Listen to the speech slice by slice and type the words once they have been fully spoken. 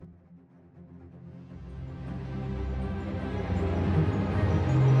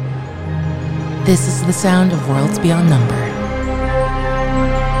This is the sound of Worlds Beyond Number.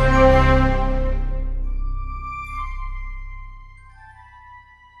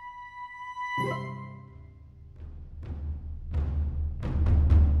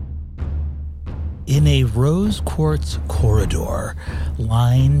 In a rose quartz corridor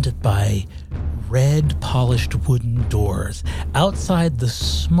lined by red polished wooden doors, outside the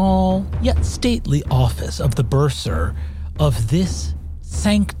small yet stately office of the bursar of this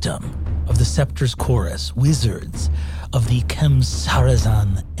sanctum of the Scepter's Chorus, wizards of the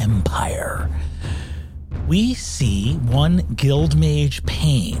Khemsarazan Empire, we see one Guildmage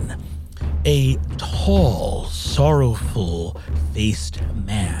Payne, a tall, sorrowful-faced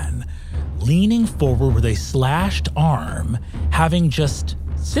man, leaning forward with a slashed arm, having just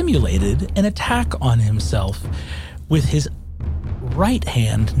simulated an attack on himself, with his right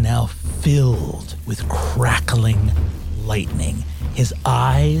hand now filled with crackling lightning, his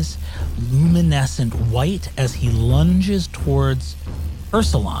eyes luminescent white as he lunges towards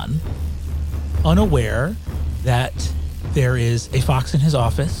Ursulon, unaware that there is a fox in his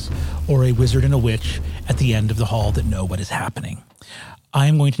office or a wizard and a witch at the end of the hall that know what is happening. I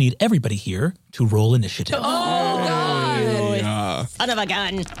am going to need everybody here to roll initiative. Oh, God. Son of a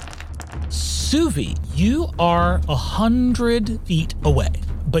gun. Suvi, you are 100 feet away,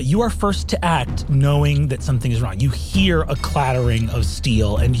 but you are first to act knowing that something is wrong. You hear a clattering of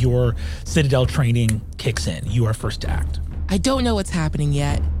steel and your Citadel training kicks in. You are first to act. I don't know what's happening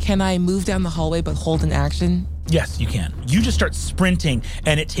yet. Can I move down the hallway but hold an action? Yes, you can. You just start sprinting,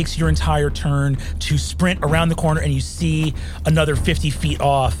 and it takes your entire turn to sprint around the corner, and you see another 50 feet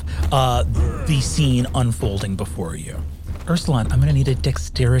off the scene unfolding before you. Ursulon, I'm going to need a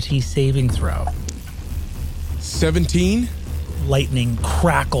dexterity saving throw. 17? Lightning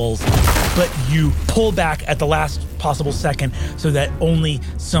crackles, but you pull back at the last possible second so that only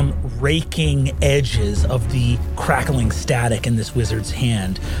some raking edges of the crackling static in this wizard's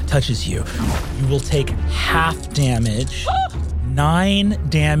hand touches you. You will take half damage, 9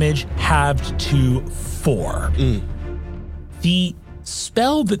 damage halved to 4. The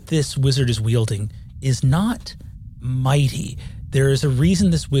spell that this wizard is wielding is not mighty. There is a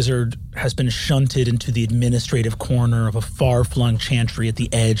reason this wizard has been shunted into the administrative corner of a far-flung chantry at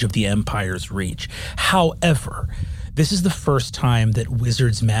the edge of the Empire's reach. However, this is the first time that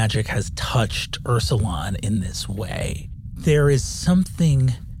wizard's magic has touched Ursulon in this way. There is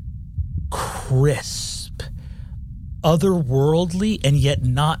something crisp, otherworldly, and yet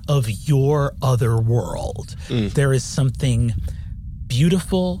not of your other world. There is something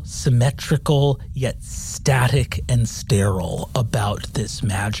beautiful, symmetrical, yet static and sterile about this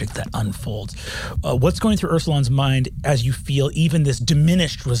magic that unfolds. What's going through Ursulon's mind as you feel even this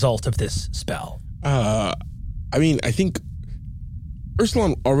diminished result of this spell? I think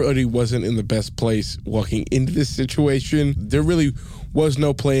Ursulon already wasn't in the best place walking into this situation. There really was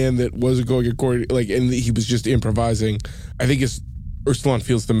no plan that wasn't going according, and he was just improvising. I think as Ursulon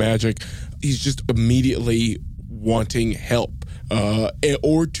feels the magic, he's just immediately wanting help.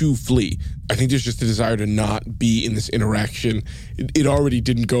 Or to flee. I think there's just a desire to not be in this interaction. It already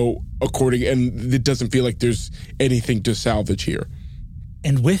didn't go according, and it doesn't feel like there's anything to salvage here.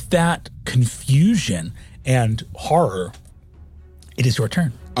 And with that confusion and horror, it is your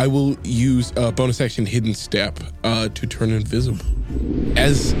turn. I will use a bonus action Hidden Step to turn invisible.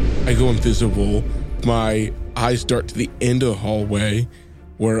 As I go invisible, my eyes dart to the end of the hallway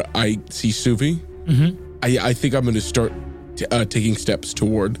where I see Suvi. I think I'm going to start taking steps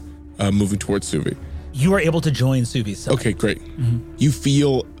toward moving towards Suvi. You are able to join Suvi's side. Okay, great. You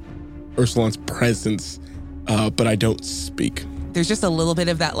feel Ursulon's presence, but I don't speak. There's just a little bit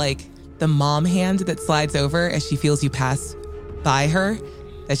of that, the mom hand that slides over as she feels you pass by her.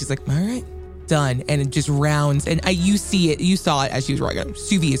 That she's like, all right, done. And it just rounds. And you saw it as she was running.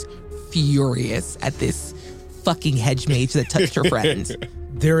 Suvi is furious at this fucking hedge mage that touched her friend.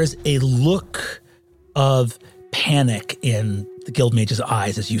 There is a look of panic in the Guildmage's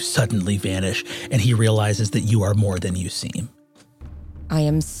eyes as you suddenly vanish, and he realizes that you are more than you seem. I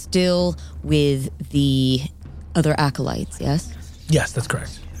am still with the other acolytes, yes? Yes, that's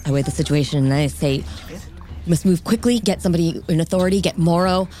correct. I weigh the situation and I say, must move quickly, get somebody in authority, get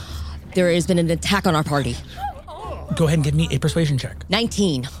Morrow. There has been an attack on our party. Go ahead and give me a persuasion check.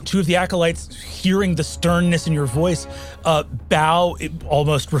 19. 2 of the acolytes, hearing the sternness in your voice, bow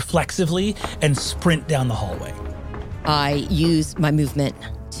almost reflexively and sprint down the hallway. I use my movement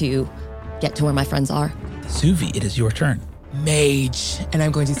to get to where my friends are. Suvi, it is your turn. Mage. And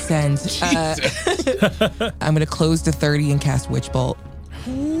I'm going to send... I'm going to close to 30 and cast Witch Bolt.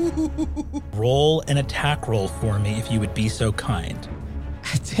 Roll an attack roll for me if you would be so kind.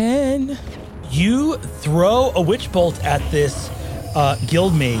 10. You throw a witch bolt at this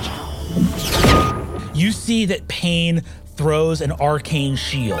guild mage. You see that Pain throws an arcane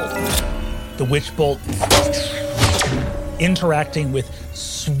shield. The witch bolt interacting with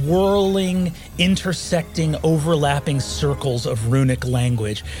swirling, intersecting, overlapping circles of runic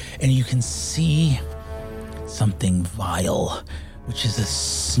language. And you can see something vile, which is a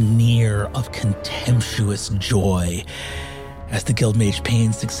sneer of contemptuous joy as the guild mage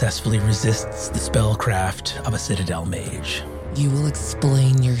Pain successfully resists the spellcraft of a citadel mage. You will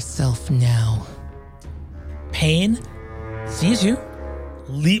explain yourself now. Pain sees you,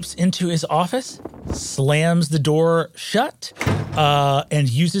 leaps into his office, slams the door shut, and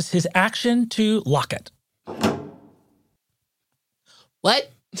uses his action to lock it. What?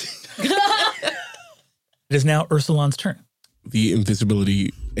 It is now Ursulon's turn. The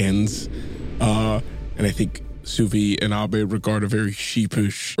invisibility ends, and I think Suvi and Abe regard a very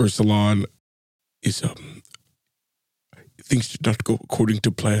sheepish Ursulon is things did not go according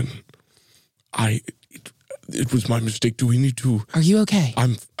to plan. It was my mistake. Do we need to? Are you okay?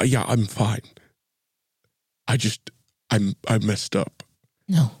 I'm fine. I messed up.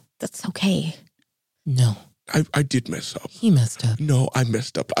 No. That's okay. No. I did mess up. He messed up. No, I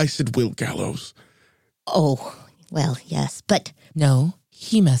messed up. I said Will Gallows. Oh, well, yes, but No,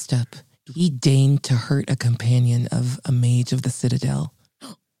 he messed up. He deigned to hurt a companion of a mage of the Citadel.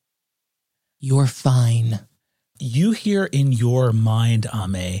 You're fine. You hear in your mind,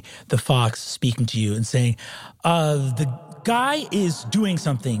 Ame, the fox speaking to you and saying, the guy is doing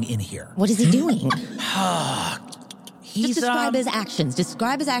something in here. what is he doing? He's, Just describe his actions.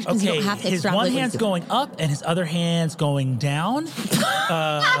 Describe his actions. Okay, You don't have to his extrapolate one what hand's he's doing. going up and his other hand's going down.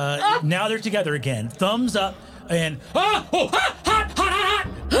 Now they're together again. Thumbs up and hot.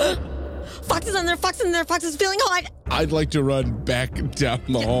 Fox is in there. Fox is in there. Fox is feeling hot. I'd like to run back down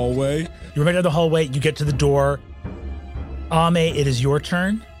the hallway. You run down the hallway. You get to the door. Ame, it is your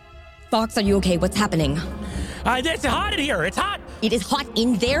turn. Fox, are you okay? What's happening? It's hot in here. It's hot. It is hot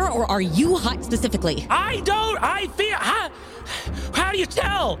in there, or are you hot specifically? I feel hot. How do you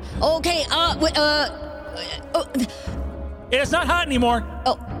tell? Okay. It's not hot anymore.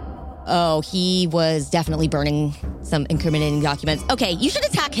 Oh, he was definitely burning some incriminating documents. Okay, you should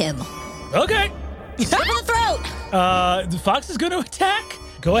attack him. Okay. Go for the throat. The fox is going to attack.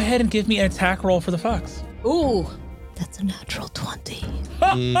 Go ahead and give me an attack roll for the fox. Ooh, that's a natural 20.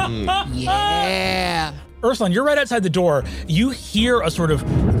 Yeah. Ursulon, you're right outside the door. You hear a sort of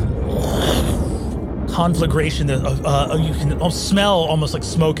conflagration. You can smell almost like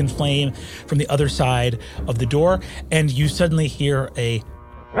smoke and flame from the other side of the door, and you suddenly hear a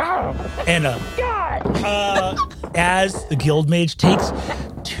as the guild mage takes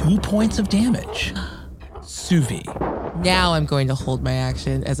 2 points of damage. Suvi. Now I'm going to hold my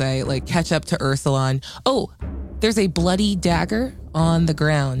action as I catch up to Ursulon. Oh, there's a bloody dagger on the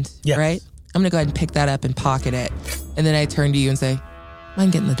ground, Yes. right? I'm going to go ahead and pick that up and pocket it. And then I turn to you and say,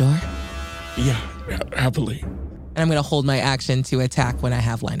 mind getting the door? Yeah, happily. And I'm going to hold my action to attack when I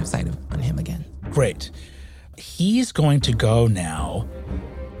have line of sight on him again. Great. He's going to go now,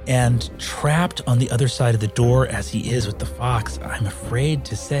 and trapped on the other side of the door as he is with the fox, I'm afraid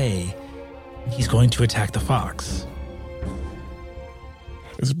to say he's going to attack the fox.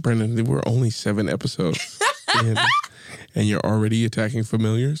 Brendan, there were only 7 episodes in, and you're already attacking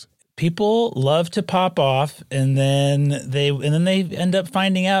familiars? People love to pop off, and then they end up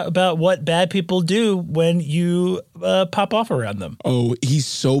finding out about what bad people do when you pop off around them. Oh, he's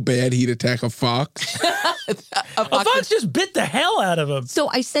so bad he'd attack a fox? A fox just bit the hell out of him. So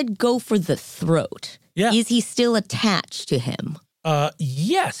I said go for the throat. Yeah. Is he still attached to him?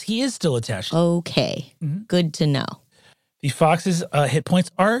 Yes, he is still attached. Okay. Good to know. The fox's hit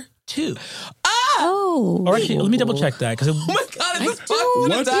points are 2. Oh. Or actually, let me double check that because Oh my God, is this fox don't-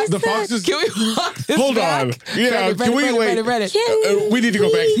 gonna What? attack? The fox is... Can we walk this Hold back? on. Yeah, can we wait? Reddit. We need to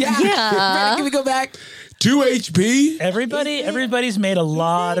go back. Yeah. Yeah. Reddit, can we go back? 2 HP? everybody's made a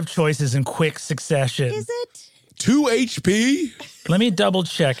lot of choices in quick succession. Is it? 2 HP? Let me double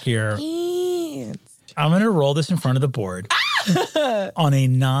check here. I'm going to roll this in front of the board. On a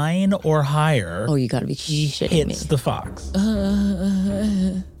 9 or higher, Oh, you gotta be shitting me. hits the fox.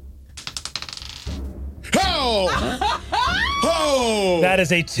 Oh! Oh! That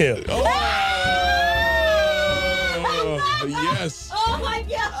is a 2. Oh, yes. Oh my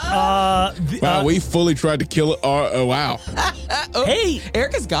God. Wow, we fully tried to kill it. Oh, wow. Hey,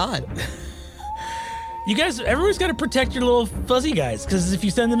 Eric is gone. You guys, everyone's got to protect your little fuzzy guys, because if you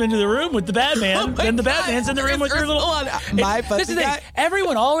send them into the room with the bad man, then the bad man's in the room with your little... My This fuzzy is the thing. guy.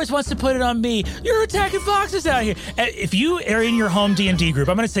 Everyone always wants to put it on me. You're attacking foxes out here. If you are in your home D&D group,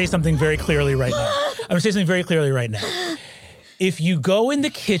 I'm going to say something very clearly right now. If you go in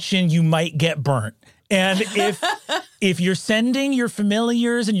the kitchen, you might get burnt. And if you're sending your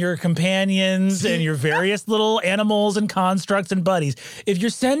familiars and your companions and your various little animals and constructs and buddies, if you're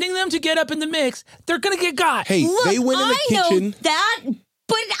sending them to get up in the mix, they're going to get got. Hey, Look, they went in the I kitchen. know that,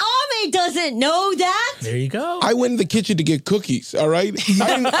 but Ame doesn't know that. There you go. I went in the kitchen to get cookies, all right?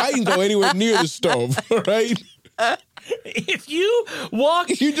 I didn't go anywhere near the stove, all right? If you walk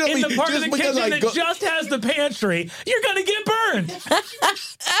You just- in the part of just the because kitchen I that go- just has the pantry, you're going to get burned.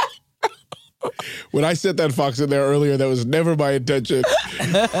 When I set that fox in there earlier, that was never my intention.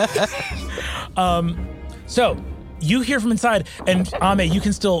 So you hear from inside, and Ame, you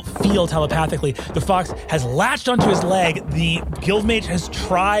can still feel telepathically. The fox has latched onto his leg. The guildmage has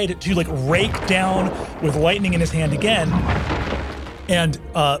tried to rake down with lightning in his hand again, and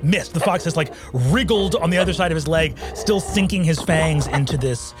missed. The fox has wriggled on the other side of his leg, still sinking his fangs into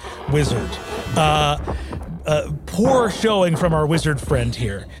this wizard. Poor showing from our wizard friend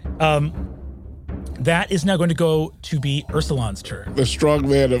here. That is now going to go to be Ursulon's turn. The strong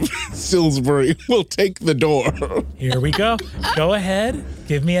man of Salisbury will take the door. Here we go. Go ahead.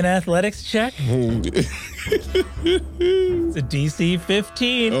 Give me an athletics check. It's a DC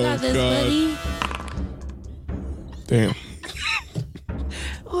 15. Oh, Got this, God. buddy. Damn.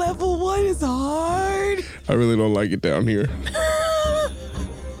 Level 1 is hard. I really don't like it down here.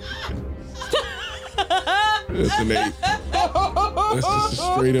 That's an 8. That's just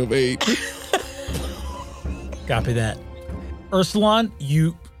a straight up 8. Copy that. Ursulon,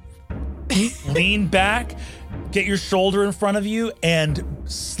 you lean back, get your shoulder in front of you, and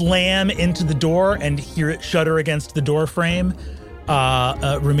slam into the door and hear it shudder against the door frame,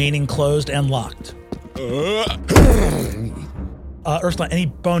 remaining closed and locked. Ursulon, any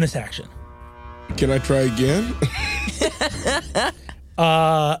bonus action? Can I try again?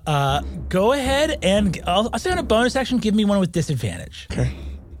 Go ahead and I'll say on a bonus action, give me one with disadvantage. Okay.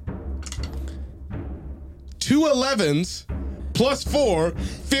 2 11s plus 4,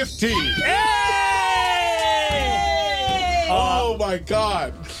 15. Hey! Oh my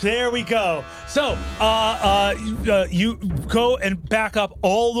God. There we go. So, you go and back up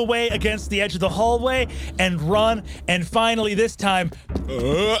all the way against the edge of the hallway and run, and finally this time,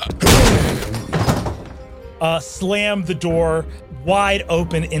 slam the door wide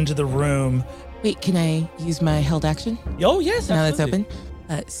open into the room. Wait, can I use my held action? Oh, yes, Now that's absolutely. open.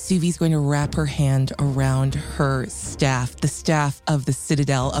 Suvi's going to wrap her hand around her staff, the staff of the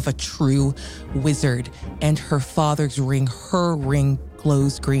citadel of a true wizard, and her father's ring. Her ring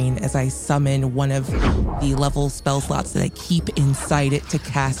glows green as I summon one of the level spell slots that I keep inside it to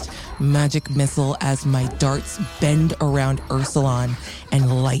cast Magic Missile as my darts bend around Ursulon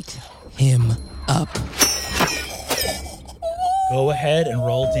and light him up. Go ahead and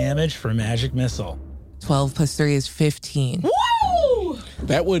roll damage for Magic Missile. 12 plus 3 is 15.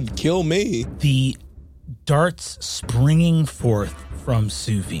 That would kill me. The darts springing forth from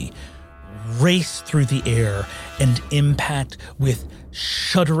Suvi race through the air and impact with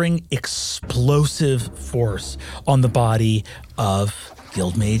shuddering, explosive force on the body of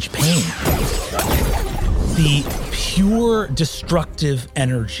Guildmage Pain. The pure destructive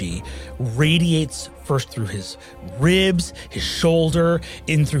energy radiates first through his ribs, his shoulder,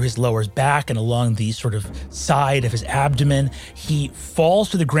 in through his lower back, and along the sort of side of his abdomen. He falls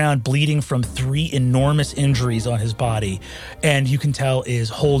to the ground bleeding from 3 enormous injuries on his body, and you can tell is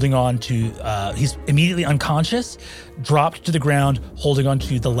holding on to, he's immediately unconscious, dropped to the ground, holding on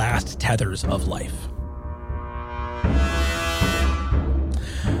to the last tethers of life.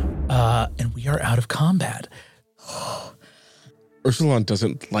 And we are out of combat. Ursulon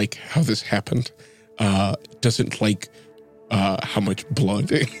doesn't like how this happened. Doesn't like how much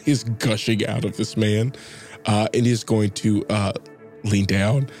blood is gushing out of this man. And is going to lean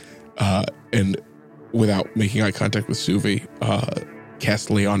down and, without making eye contact with Suvi, cast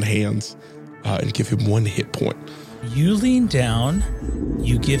Lay on Hands and give him 1 hit point. You lean down,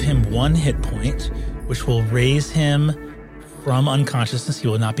 you give him 1 hit point, which will raise him from unconsciousness. He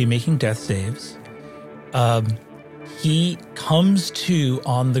will not be making death saves. He comes to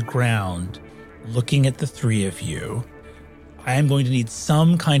on the ground, looking at the 3 of you. I am going to need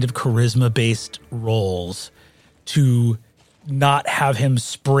some kind of charisma-based rolls to not have him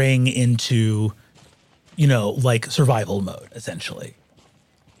spring into, survival mode, essentially.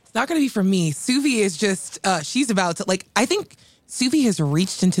 It's not going to be for me. Suvi is just, she's about to, I think Suvi has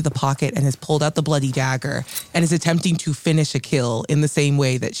reached into the pocket and has pulled out the bloody dagger and is attempting to finish a kill in the same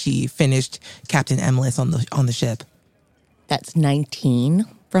way that she finished Captain Emlys on the ship. That's 19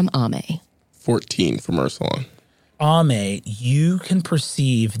 from Ame. 14 from Ursulon. Ame, you can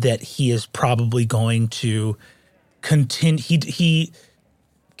perceive that he is probably going to continue. He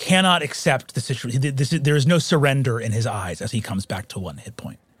cannot accept the situation. There is no surrender in his eyes as he comes back to 1 hit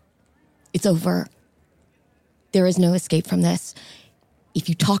point. It's over. There is no escape from this. If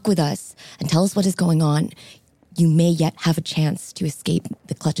you talk with us and tell us what is going on, you may yet have a chance to escape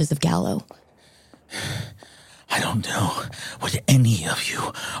the clutches of Gallo. I don't know what any of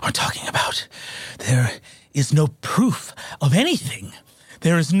you are talking about. There is no proof of anything.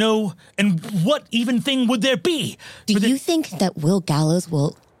 There is no... And what even thing would there be? Do you think that Will Gallows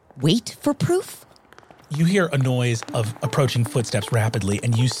will wait for proof? You hear a noise of approaching footsteps rapidly,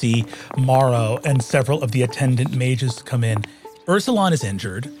 and you see Morrow and several of the attendant mages come in. Ursulon is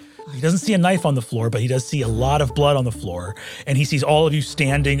injured. He doesn't see a knife on the floor, but he does see a lot of blood on the floor, and he sees all of you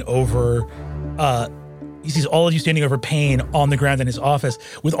standing over... Payne on the ground in his office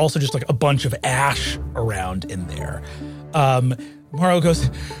with also just like a bunch of ash around in there. Morrow goes,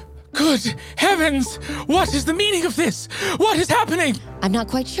 "Good heavens! What is the meaning of this? What is happening?" I'm not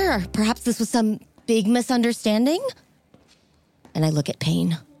quite sure. Perhaps this was some big misunderstanding? And I look at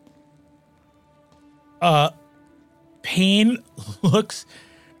Payne. Payne looks...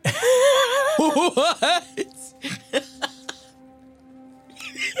 What?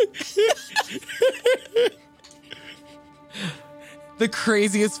 The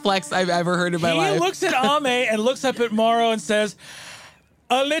craziest flex I've ever heard in my life. He looks at Ame and looks up at Morrow and says,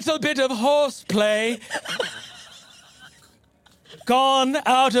 "A little bit of horseplay gone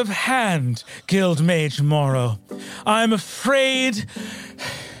out of hand, Guild Mage Morrow. I'm afraid,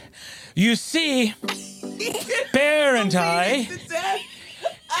 you see, Bear and I..."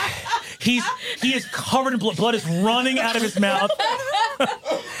 He is covered in blood. Blood is running out of his mouth.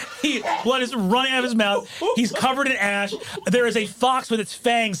 Blood is running out of his mouth. He's covered in ash. There is a fox with its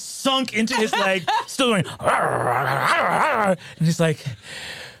fangs sunk into his leg, still going. And he's like,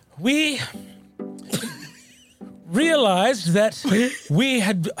 "We realized that we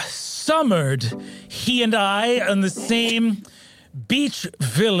had summered, he and I, in the same beach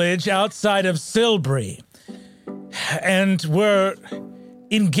village outside of Silbury, and were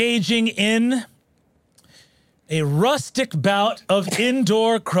engaging in a rustic bout of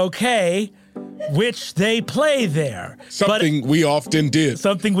indoor croquet, which they play there. Something we often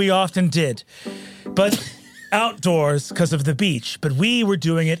did. But outdoors because of the beach. But we were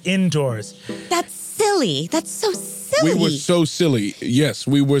doing it indoors. That's silly. That's so silly. We were so silly. Yes,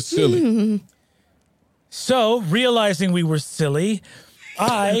 we were silly. So, realizing we were silly,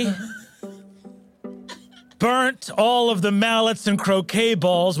 I burnt all of the mallets and croquet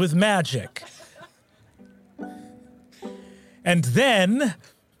balls with magic. And then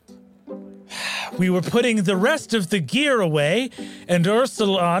we were putting the rest of the gear away, and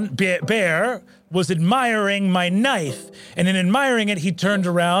Ursulon, Bear, was admiring my knife. And in admiring it, he turned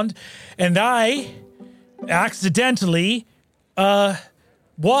around, and I accidentally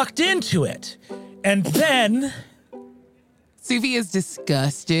walked into it. And then... Suvi is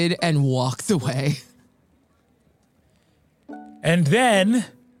disgusted and walks away. And then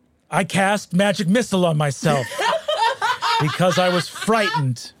I cast Magic Missile on myself because I was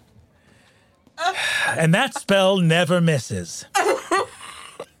frightened. And that spell never misses.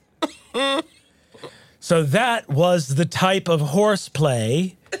 So that was the type of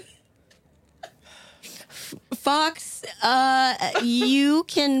horseplay. Fox, you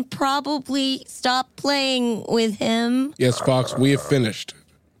can probably stop playing with him. Yes, Fox, we have finished.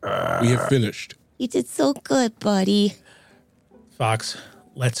 You did so good, buddy. Fox,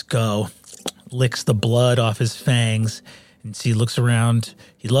 let's go. Licks the blood off his fangs, and he looks around.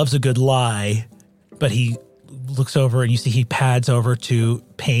 He loves a good lie, but he looks over, and you see he pads over to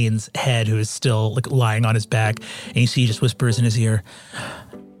Payne's head, who is still lying on his back, and you see he just whispers in his ear,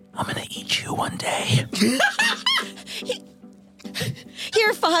 "I'm gonna eat you one day."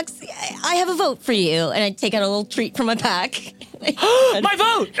 Here, Fox, I have a vote for you. And I take out a little treat from my pack. My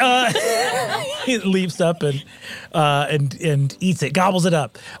vote! He leaps up and eats it, gobbles it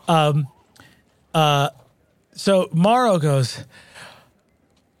up. So Morrow goes,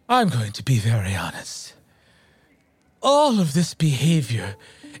 "I'm going to be very honest. All of this behavior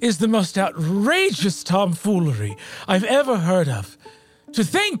is the most outrageous tomfoolery I've ever heard of. To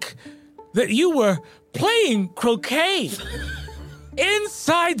think that you were playing croquet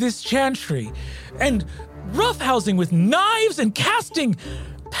inside this chantry and roughhousing with knives and casting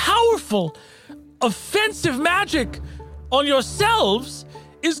powerful, offensive magic on yourselves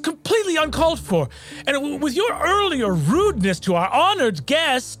is completely uncalled for. And with your earlier rudeness to our honored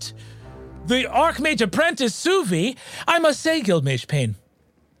guest, the Archmage Apprentice Suvi, I must say, Guildmage Payne,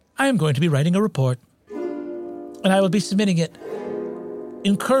 I am going to be writing a report. And I will be submitting it,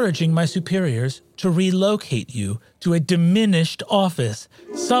 encouraging my superiors to relocate you to a diminished office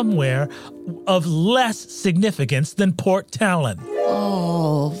somewhere of less significance than Port Talon.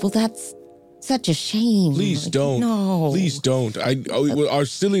 Oh, well, that's such a shame. Please don't. No. Please don't. Our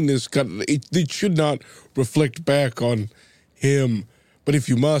silliness, it should not reflect back on him. But if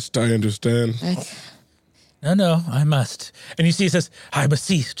you must, I understand. No, I must. And you see, he says, I must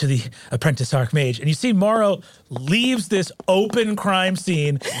see to the apprentice Archmage. And you see Morrow leaves this open crime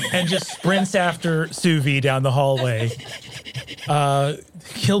scene and just sprints after Suvi down the hallway.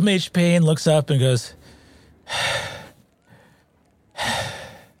 Guildmage Payne looks up and goes,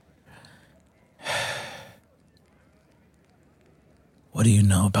 what do you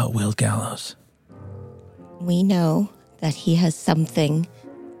know about Will Gallows? We know that he has something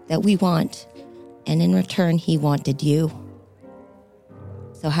that we want, and in return, he wanted you.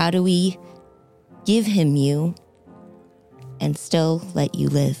 So how do we give him you and still let you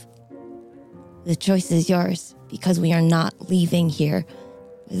live? The choice is yours, because we are not leaving here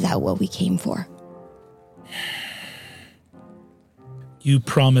without what we came for. You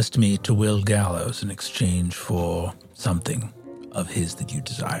promised me to Will Gallows in exchange for something of his that you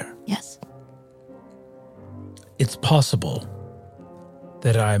desire. Yes. It's possible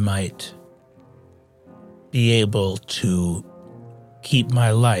that I might be able to keep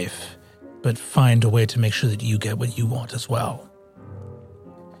my life, but find a way to make sure that you get what you want as well.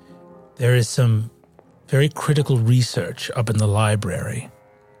 There is some very critical research up in the library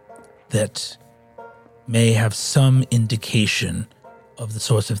that may have some indication of the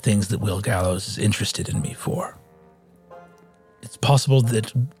sorts of things that Will Gallows is interested in me for. It's possible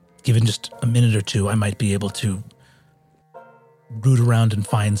that, given just a minute or two, I might be able to root around and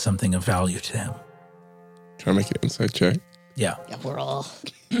find something of value to him. Try to make an insight check. Yeah. Yeah, we're all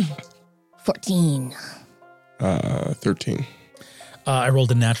 14. 13. I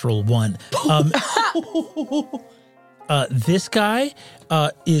rolled a natural 1. This guy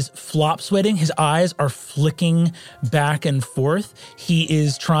is flop sweating. His eyes are flicking back and forth. He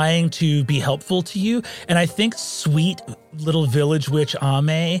is trying to be helpful to you. And I think sweet little village witch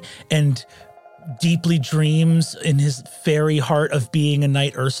Ame and deeply dreams in his fairy heart of being a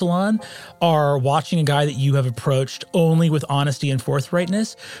Knight Ursulon are watching a guy that you have approached only with honesty and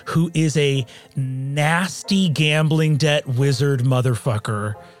forthrightness, who is a nasty gambling debt wizard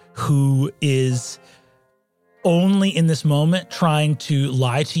motherfucker who is only in this moment trying to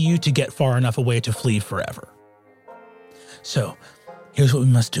lie to you to get far enough away to flee forever. So, here's what we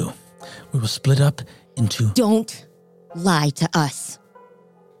must do. We will split up into... Don't lie to us.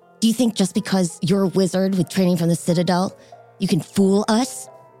 Do you think just because you're a wizard with training from the Citadel, you can fool us?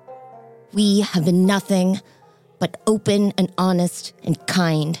 We have been nothing but open and honest and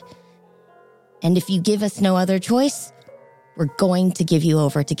kind. And if you give us no other choice, we're going to give you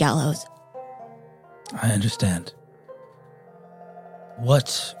over to Gallows. I understand.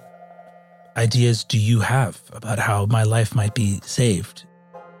 What ideas do you have about how my life might be saved?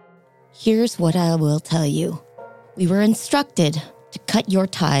 Here's what I will tell you. We were instructed to cut your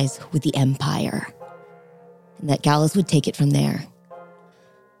ties with the Empire, and that Gallows would take it from there.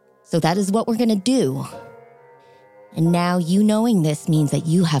 So that is what we're going to do. And now you knowing this means that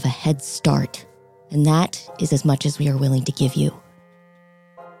you have a head start, and that is as much as we are willing to give you.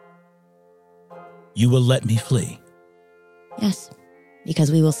 You will let me flee? Yes,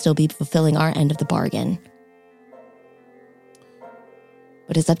 because we will still be fulfilling our end of the bargain.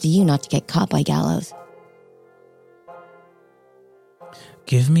 But it's up to you not to get caught by Gallows.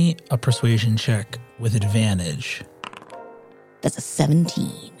 Give me a persuasion check with advantage. That's a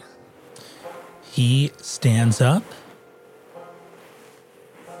 17. He stands up,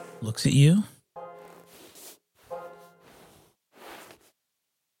 looks at you.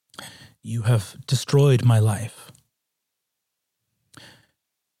 You have destroyed my life.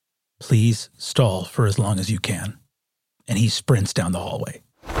 Please stall for as long as you can. And he sprints down the hallway.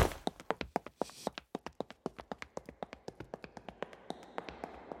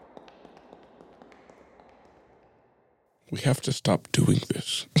 We have to stop doing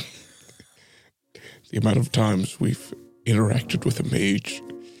this. The amount of times we've interacted with a mage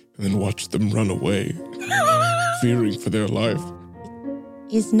and then watched them run away, fearing for their life.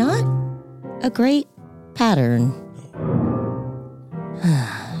 Is not a great pattern.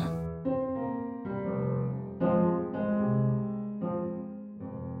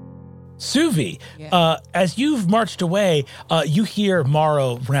 Suvi, as you've marched away, you hear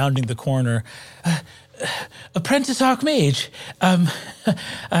Morrow rounding the corner. Apprentice Archmage.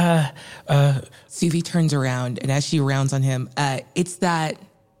 Suvi turns around, and as she rounds on him, it's that,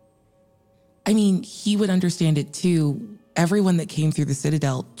 I mean, he would understand it too. Everyone that came through the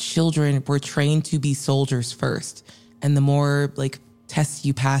Citadel, children were trained to be soldiers first. And the more like tests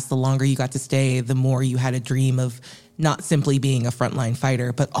you passed, the longer you got to stay, the more you had a dream of not simply being a frontline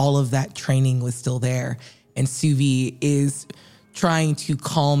fighter, but all of that training was still there. And Suvi is trying to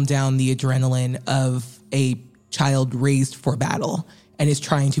calm down the adrenaline of a child raised for battle and is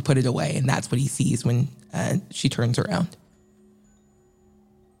trying to put it away. And that's what he sees when she turns around.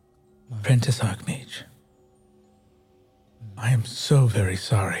 Apprentice Archmage, I am so very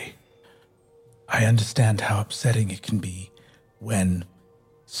sorry. I understand how upsetting it can be when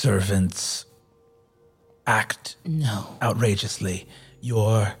servants act outrageously.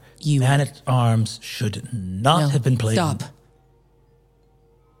 Your man-at-arms should not have been played. Stop.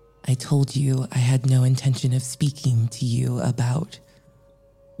 I told you I had no intention of speaking to you about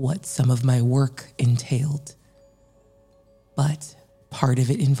what some of my work entailed. But part of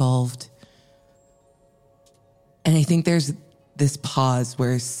it involved, and I think there's this pause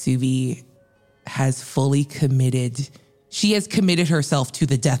where Suvi has fully committed. She has committed herself to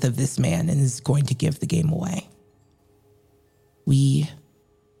the death of this man and is going to give the game away.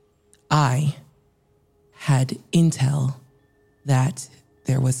 I had intel that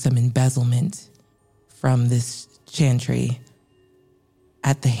there was some embezzlement from this chantry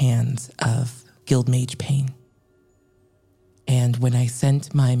at the hands of Guildmage Payne. And when I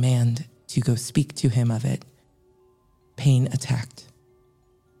sent my man to go speak to him of it, Payne attacked,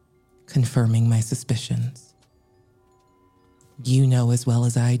 confirming my suspicions. You know as well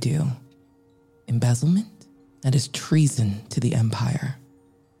as I do, embezzlement, that is treason to the Empire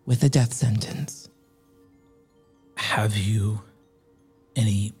with a death sentence. Have you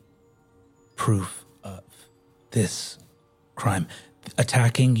any proof of this crime?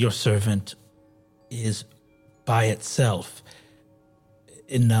 Attacking your servant is by itself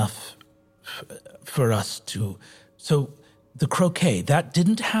enough for us to... So the croquet, that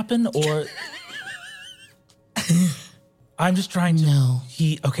didn't happen, or... I'm just trying to... No.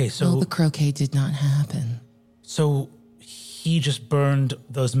 No, the croquet did not happen. So he just burned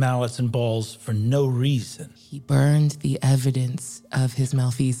those mallets and balls for no reason. He burned the evidence of his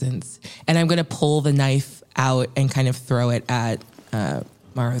malfeasance. And I'm going to pull the knife out and kind of throw it at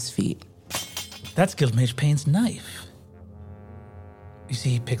Morrow's feet. That's Guildmage Payne's knife. You see,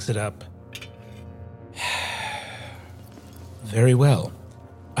 he picks it up. Very well.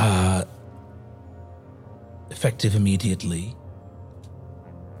 Effective immediately.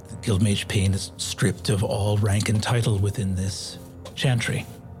 The Guildmage Payne is stripped of all rank and title within this chantry.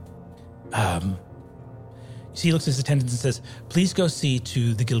 You see, he looks at his attendants and says, please go see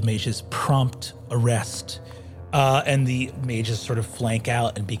to the Guildmage's prompt arrest. And the mages sort of flank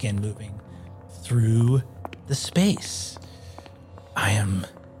out and begin moving through the space. I am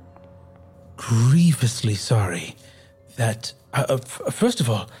grievously sorry that, first of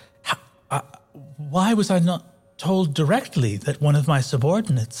all, why was I not told directly that one of my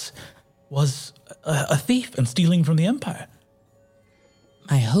subordinates was a thief and stealing from the Empire?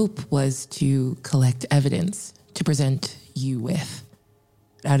 My hope was to collect evidence to present you with.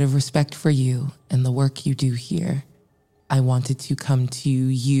 Out of respect for you and the work you do here, I wanted to come to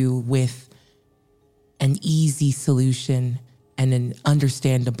you with an easy solution and an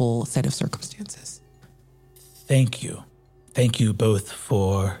understandable set of circumstances. Thank you. Thank you both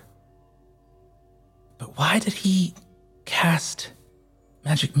for... But why did he cast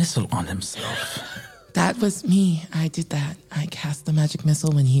magic missile on himself? That was me. I did that. I cast the magic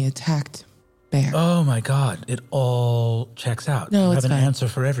missile when he attacked Bear. Oh my God. It all checks out. No, you it's have an fine. answer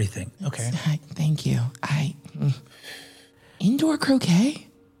for everything. Okay. Thank you. Indoor croquet?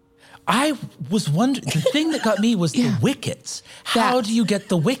 I was wondering, the thing that got me was the wickets. How do you get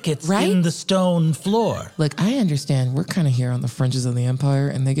the wickets in the stone floor? Look, I understand we're kind of here on the fringes of the Empire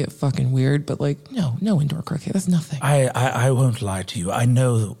and they get fucking weird, but like, no indoor croquet. That's nothing. I won't lie to you. I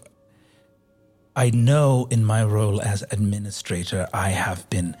know in my role as administrator, I have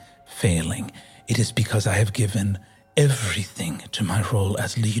been failing. It is because I have given everything to my role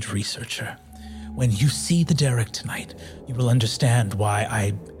as lead researcher. When you see the Derek tonight, you will understand why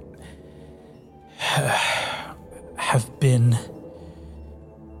I have been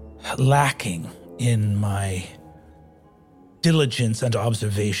lacking in my diligence and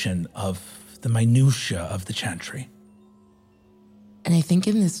observation of the minutiae of the chantry. And I think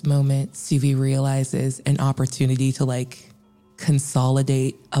in this moment, Suvi realizes an opportunity to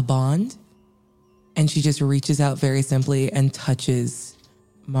consolidate a bond. And she just reaches out very simply and touches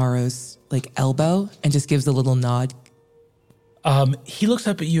Morrow's like elbow and just gives a little nod. He looks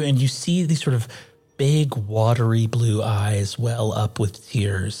up at you and you see these sort of big, watery blue eyes well up with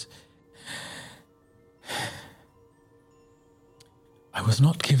tears. I was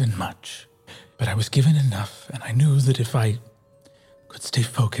not given much, but I was given enough, and I knew that if I could stay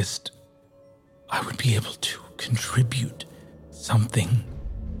focused, I would be able to contribute something.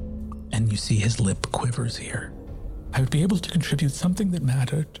 And you see his lip quivers here. I would be able to contribute something that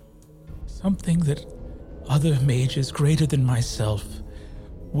mattered, something that other mages greater than myself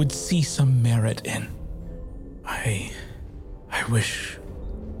would see some merit in. I wish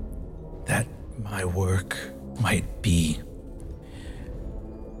that my work might be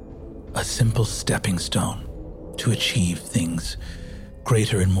a simple stepping stone to achieve things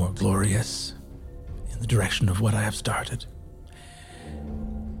greater and more glorious in the direction of what I have started.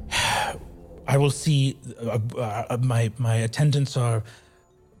 I will see my attendants are,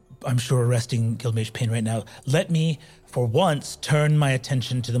 I'm sure, arresting Guildmage Payne right now. Let me, for once, turn my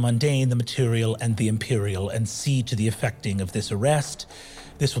attention to the mundane, the material, and the imperial, and see to the effecting of this arrest.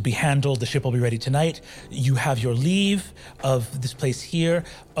 This will be handled. The ship will be ready tonight. You have your leave of this place here,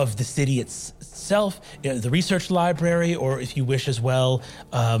 of the city itself, the research library, or if you wish as well,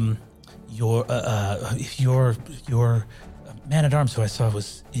 your man-at-arms who I saw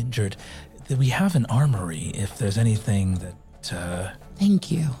was injured. We have an armory if there's anything that...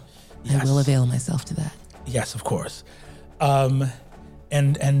 Thank you. Yes. I will avail myself to that. Yes, of course. And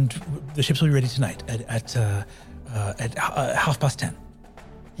the ships will be ready tonight at 10:30.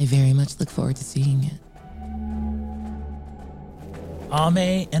 I very much look forward to seeing it.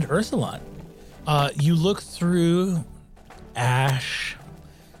 Ame and Ursulon, you look through Ash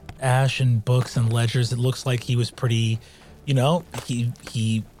and books and ledgers. It looks like he was pretty,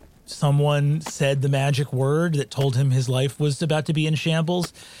 someone said the magic word that told him his life was about to be in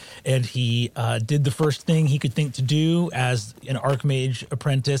shambles, and he did the first thing he could think to do as an Archmage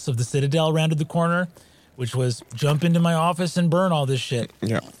apprentice of the Citadel rounded the corner, which was jump into my office and burn all this shit.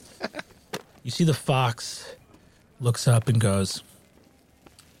 Yeah. You see the fox looks up and goes,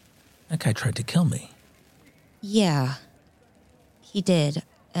 that guy tried to kill me. Yeah, he did.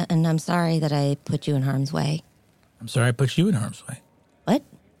 And I'm sorry that I put you in harm's way. I'm sorry I put you in harm's way. What?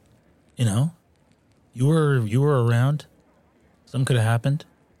 You were around. Something could have happened.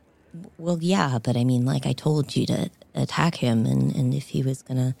 Well, yeah, but I mean, like, I told you to attack him, and if he was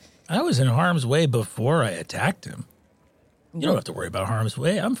gonna... I was in harm's way before I attacked him. You don't have to worry about harm's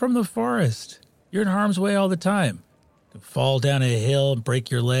way. I'm from the forest. You're in harm's way all the time. You can fall down a hill,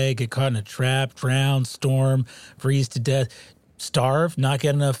 break your leg, get caught in a trap, drown, storm, freeze to death, starve, not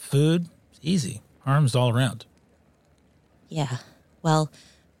get enough food. It's easy. Harm's all around. Yeah, well,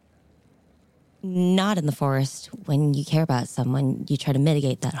 not in the forest. When you care about someone, you try to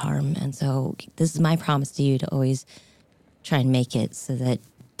mitigate that harm. And so this is my promise to you to always try and make it so that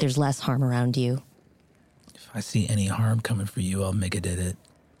there's less harm around you. If I see any harm coming for you, I'll make it at it.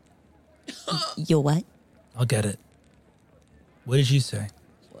 You'll what? I'll get it. What did you say?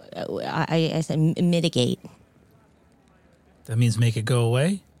 I said mitigate. That means make it go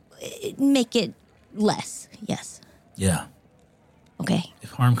away? Make it less, yes. Yeah. Okay.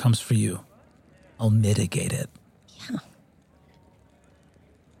 If harm comes for you, I'll mitigate it. Yeah.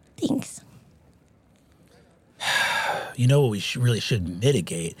 Thanks. You know what we really should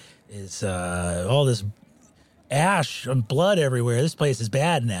mitigate is all this ash and blood everywhere. This place is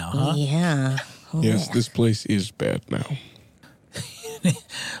bad now, huh? Yeah. Oh, Yes, yeah. this place is bad now.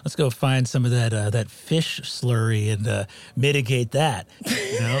 Let's go find some of that fish slurry and mitigate that.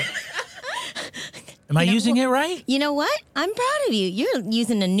 Am I using it right? You know what? I'm proud of you. You're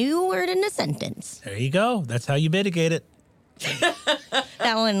using a new word in a sentence. There you go. That's how you mitigate it.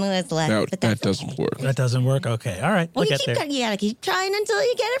 That one was less. That, but that that's doesn't okay. work. That doesn't work? Okay. All right. Well, We'll get there. you gotta keep trying until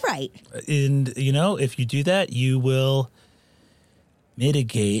you get it right. And, if you do that, you will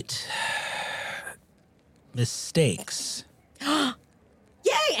mitigate mistakes.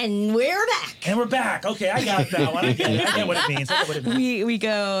 Yay, and we're back. And we're back. Okay, I got that one. I get what it means. We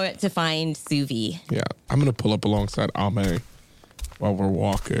go to find Suvi. Yeah, I'm gonna pull up alongside Ame while we're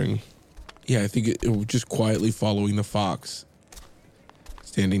walking. Yeah, I think it was just quietly following the fox,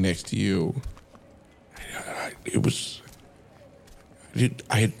 standing next to you.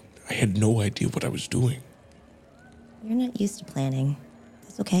 I had no idea what I was doing. You're not used to planning.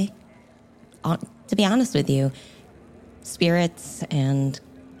 That's okay. To be honest with you, spirits and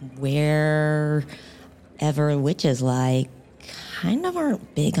wherever witches lie kind of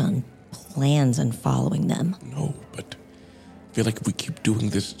aren't big on plans and following them. No, but feel like if we keep doing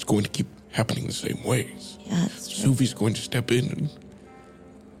this, it's going to keep happening the same ways. Yeah, that's true. Suvi's going to step in and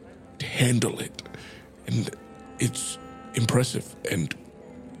to handle it. And it's impressive. And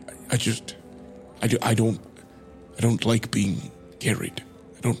I don't like being carried.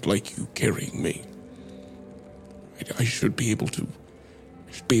 I don't like you carrying me. I should be able to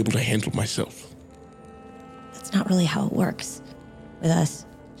handle myself. That's not really how it works with us.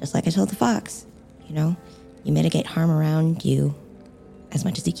 Just like I told the fox, you mitigate harm around you as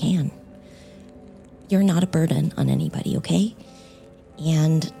much as you can. You're not a burden on anybody, okay?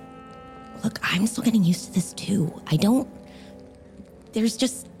 And look, I'm still getting used to this too. There's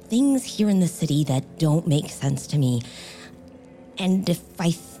just things here in the city that don't make sense to me. And if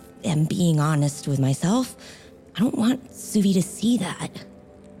I am being honest with myself, I don't want Suvi to see that.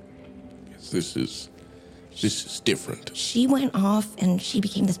 Yes, this is different. She went off and she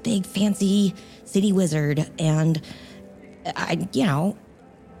became this big fancy city wizard, and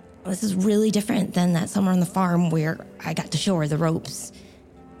this is really different than that summer on the farm where I got to show her the ropes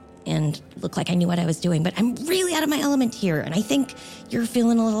and looked like I knew what I was doing. But I'm really out of my element here, and I think you're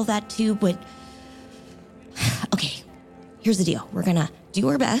feeling a little of that too, but okay, here's the deal. We're gonna do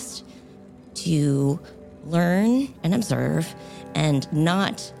our best to learn and observe and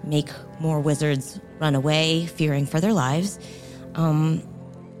not make more wizards run away fearing for their lives.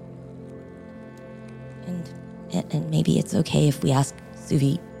 And maybe it's okay if we ask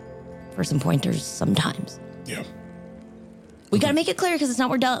Suvi for some pointers sometimes. Yeah. We gotta make it clear because it's not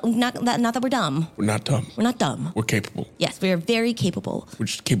we're dumb. Not that we're dumb. We're not dumb. We're not dumb. We're capable. Yes, we are very capable. We're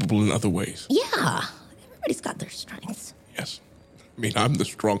just capable in other ways. Yeah, everybody's got their strengths. Yes. I mean, I'm the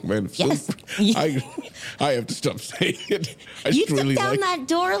strong man of Yes. soap. I have to stop saying it. I You just took really down like that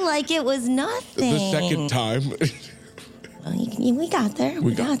door like it was nothing. the second time. Well, we got there.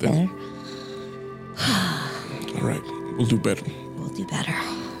 We got there. All right. We'll do better. We'll do better.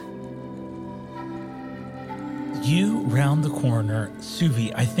 You round the corner,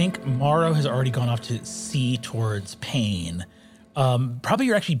 Suvi. I think Morrow has already gone off to see towards Pain. Probably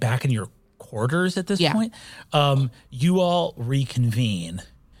you're actually back in your quarters at this point. You all reconvene,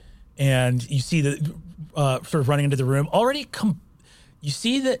 and you see that sort of running into the room already. You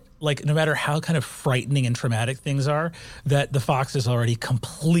see that, like, no matter how kind of frightening and traumatic things are, that the fox is already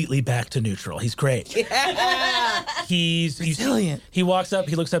completely back to neutral. He's great. Yeah. He's resilient. He walks up,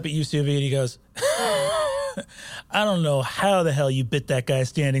 he looks up at you, Suvi, and he goes, I don't know how the hell you bit that guy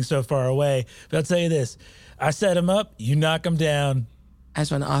standing so far away, but I'll tell you this. I set him up, you knock him down. I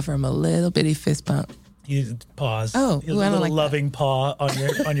just want to offer him a little bitty fist bump. You pause. Oh, a I little don't like loving paw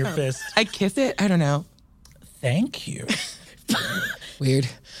on your fist. I kiss it? I don't know. Thank you. Weird.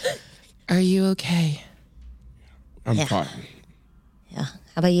 Are you okay? I'm fine. Yeah.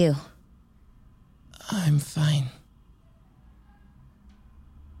 How about you? I'm fine.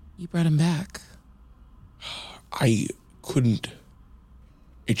 You brought him back. I couldn't.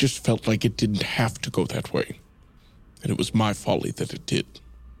 It just felt like it didn't have to go that way. And it was my folly that it did.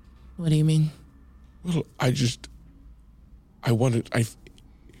 What do you mean? Well, it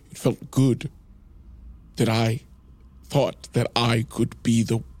felt good that I thought that I could be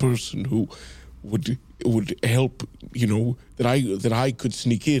the person who would help, that I could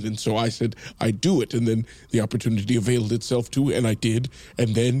sneak in. And so I said, I'd do it. And then the opportunity availed itself to, and I did.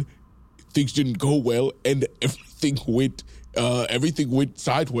 And then things didn't go well, and everything went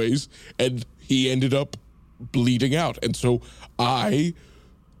sideways, and he ended up bleeding out. And so I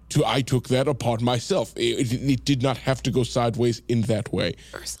took that upon myself. It did not have to go sideways in that way.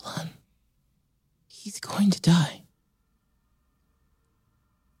 Ursulon, he's going to die.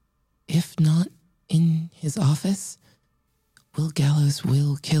 If not in his office, Will Gallows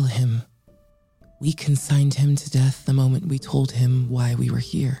will kill him. We consigned him to death the moment we told him why we were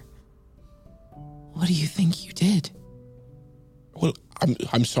here. What do you think you did? Well,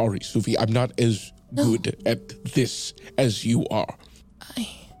 I'm sorry, Suvi. I'm not as good at this as you are.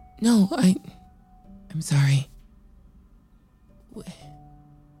 I'm sorry.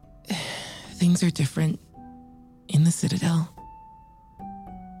 Things are different in the Citadel.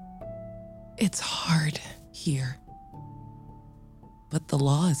 It's hard here. But the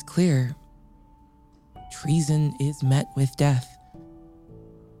law is clear. Treason is met with death.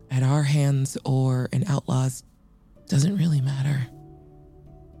 At our hands or an outlaw's doesn't really matter.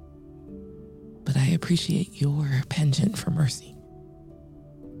 But I appreciate your penchant for mercy.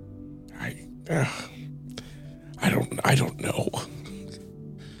 I don't know.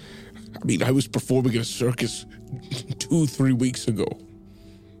 I mean, I was performing at a circus 2-3 weeks ago.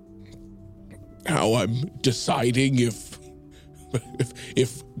 Now I'm deciding if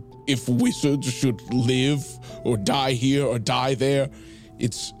if wizards should live or die here or die there.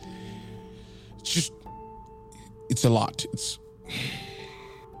 It's a lot.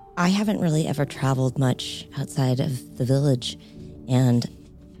 I haven't really ever traveled much outside of the village, and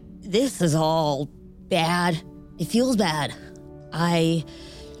this is all bad. It feels bad.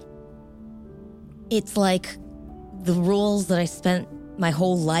 It's like the rules that I spent my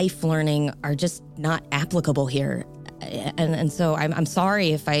whole life learning are just not applicable here. And so I'm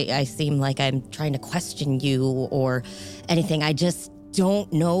sorry if I seem like I'm trying to question you or anything. I just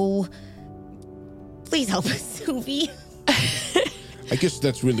don't know. Please help us, Suvi. I guess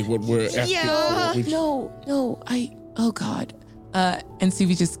that's really what we're asking for. Oh God. And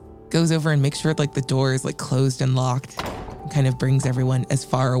Suvi just goes over and makes sure like the door is like closed and locked, and kind of brings everyone as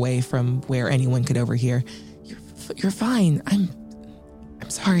far away from where anyone could overhear. You're fine. I'm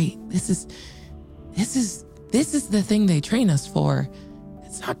sorry. This is the thing they train us for.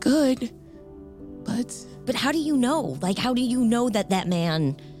 It's not good, but how do you know? Like, how do you know that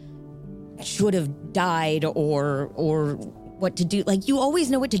man should have died or what to do? Like, you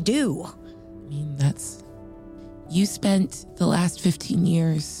always know what to do. I mean, you spent the last 15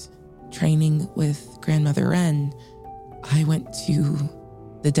 years training with Grandmother Wren. I went to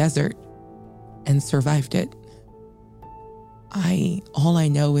the desert and survived it. All I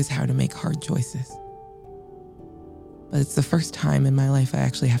know is how to make hard choices. But it's the first time in my life I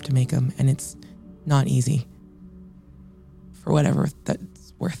actually have to make them, and it's not easy. For whatever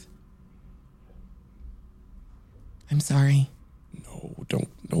that's worth. I'm sorry.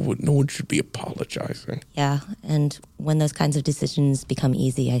 No one should be apologizing. Yeah, and when those kinds of decisions become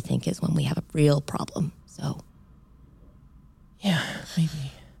easy, I think is when we have a real problem. So, yeah,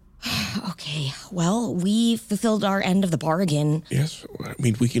 maybe. Okay, well, we fulfilled our end of the bargain. Yes, I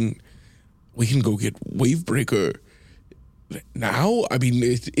mean we can go get Wavebreaker now. I mean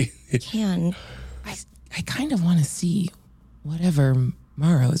it Can. I kind of want to see whatever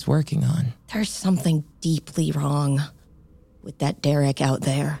Morrow is working on. There's something deeply wrong with that Derek out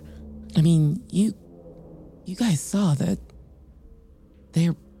there. I mean, you guys saw that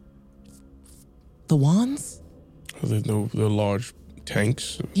they're the wands? There's the large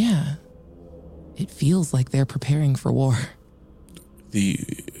tanks. Yeah. It feels like they're preparing for war. The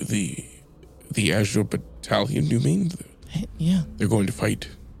Azure Battalion, you mean? Yeah. They're going to fight.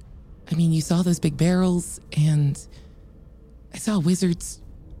 I mean, you saw those big barrels, and I saw wizards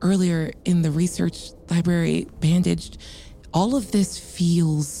earlier in the research library bandaged. All of this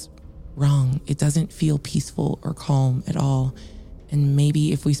feels wrong. It doesn't feel peaceful or calm at all. And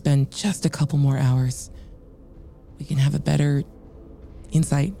maybe if we spend just a couple more hours, we can have a better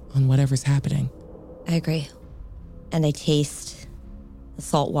insight on whatever's happening. I agree. And I taste the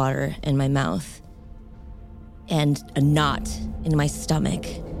salt water in my mouth and a knot in my stomach.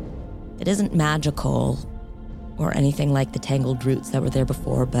 It isn't magical or anything like the tangled roots that were there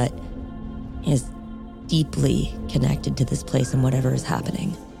before, but is deeply connected to this place and whatever is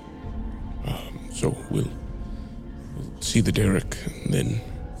happening. So we'll see the Derek and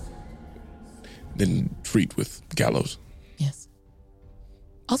then treat with Gallows. Yes.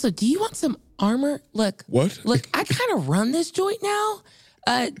 Also, do you want some armor? Look. What? Look, I kind of run this joint now.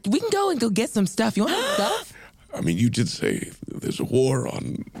 We can go and go get some stuff. You want some stuff? I mean, you did say there's a war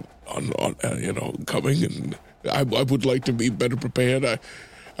on coming, and I would like to be better prepared.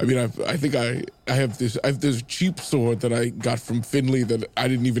 I think I have this cheap sword that I got from Finley that I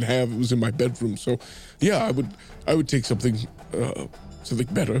didn't even have. It was in my bedroom. So, yeah, I would take something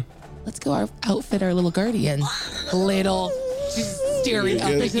better. Let's go outfit our little guardian. She's staring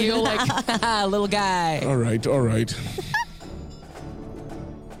up at you like, little guy. All right.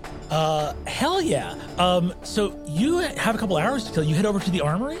 Hell yeah. So you have a couple hours to kill. You head over to the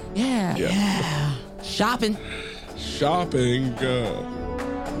armory? Yeah. Shopping.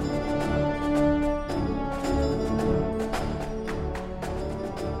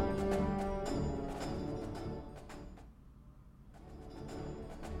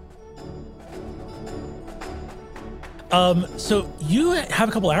 So you have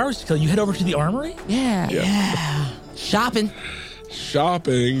a couple hours to kill. You head over to the armory? Yeah. Shopping.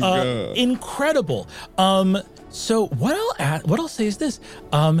 Incredible. So what I'll say is this.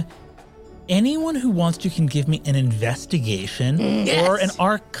 Anyone who wants to can give me an investigation or an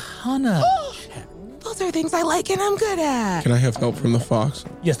arcana check. Those are things I like and I'm good at. Can I have help from the fox?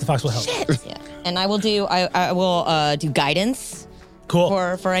 Yes, the fox will help. Shit. Yeah. And I will do do guidance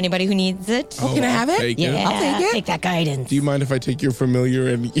Cool. for anybody who needs it. Can I have it? Take Yeah, I'll take it. Take that guidance. Do you mind if I take your familiar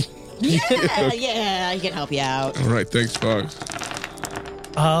and... Yeah, I can help you out. All right, thanks, Fox.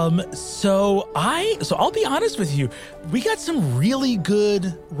 So I'll be honest with you. We got some really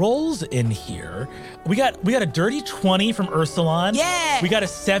good rolls in here. We got a dirty 20 from Ursulon. Yeah. We got a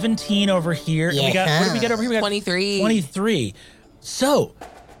 17 over here. And we got, what did we get over here? We got 23. 23. So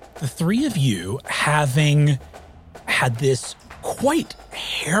the three of you, having had this quite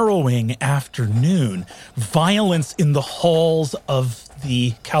harrowing afternoon, violence in the halls of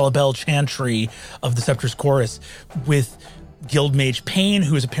the Calabel Chantry of the Scepter's Chorus, with Guildmage Payne,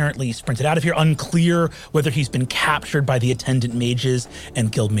 who is apparently sprinted out of here. Unclear whether he's been captured by the attendant mages,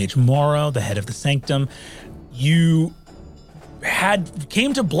 and Guildmage Morrow, the head of the Sanctum. You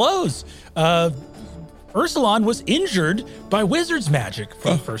came to blows. Ursulon was injured by wizard's magic for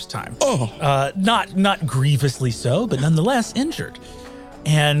the first time. Not grievously so, but nonetheless injured.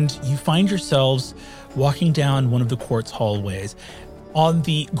 And you find yourselves walking down one of the quartz hallways on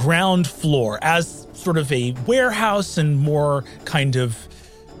the ground floor as sort of a warehouse and more kind of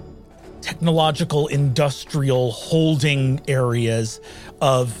technological industrial holding areas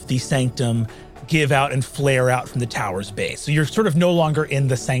of the Sanctum give out and flare out from the tower's base. So you're sort of no longer in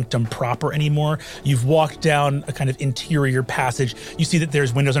the Sanctum proper anymore. You've walked down a kind of interior passage. You see that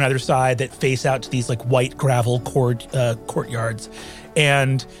there's windows on either side that face out to these like white gravel courtyards,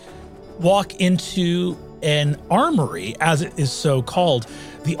 and walk into an armory, as it is so called.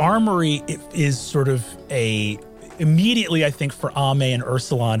 The armory is sort of immediately, I think, for Ame and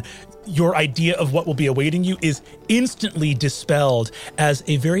Ursulon, your idea of what will be awaiting you is instantly dispelled as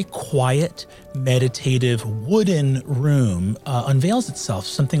a very quiet, meditative wooden room unveils itself,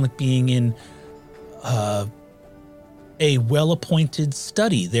 something like being in a well-appointed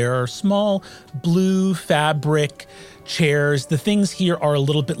study. There are small blue fabric chairs. The things here are a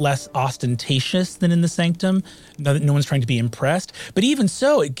little bit less ostentatious than in the Sanctum. No one's trying to be impressed. But even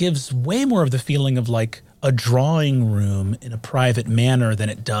so, it gives way more of the feeling of like a drawing room in a private manner than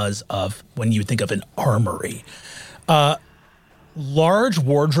it does of when you think of an armory. Large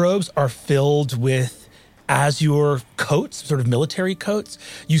wardrobes are filled with azure coats, sort of military coats.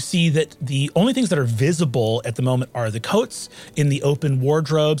 You see that the only things that are visible at the moment are the coats in the open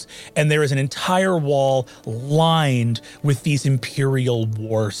wardrobes, and there is an entire wall lined with these imperial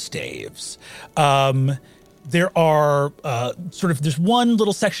war staves. There are there's one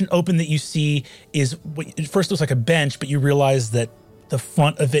little section open that you see is what at first looks like a bench, but you realize that the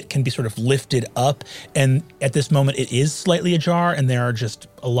front of it can be sort of lifted up. And at this moment, it is slightly ajar, and there are just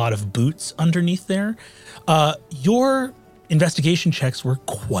a lot of boots underneath there. Your investigation checks were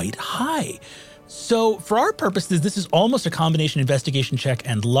quite high. So for our purposes, this is almost a combination investigation check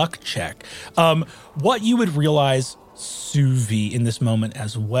and luck check. What you would realize, Suvi, in this moment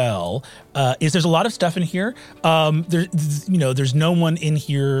as well, is there's a lot of stuff in here. There's no one in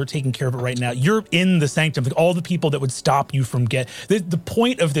here taking care of it right now. You're in the Sanctum. Like, all the people that would stop you from the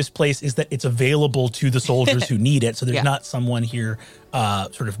point of this place is that it's available to the soldiers who need it. So there's not someone here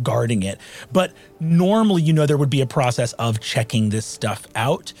sort of guarding it. But normally, there would be a process of checking this stuff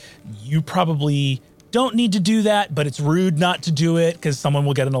out. You probably don't need to do that, but it's rude not to do it because someone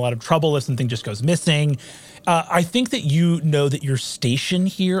will get in a lot of trouble if something just goes missing. I think that you know that your station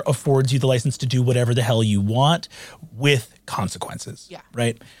here affords you the license to do whatever the hell you want with consequences. Yeah.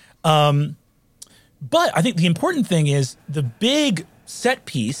 Right? But I think the important thing is the big set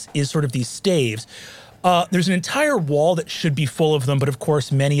piece is sort of these staves. There's an entire wall that should be full of them, but of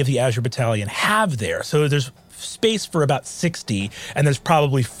course many of the Azure Battalion have there. So there's space for about 60, and there's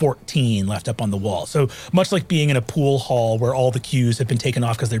probably 14 left up on the wall. So much like being in a pool hall where all the cues have been taken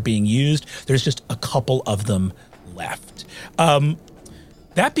off because they're being used, there's just a couple of them left.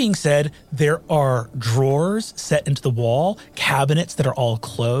 That being said, there are drawers set into the wall, cabinets that are all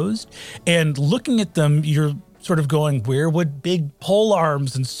closed, and looking at them, you're sort of going, where would big pole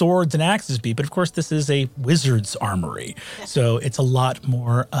arms and swords and axes be? But of course, this is a wizard's armory. So it's a lot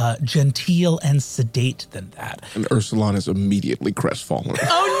more genteel and sedate than that. And Ursulon is immediately crestfallen.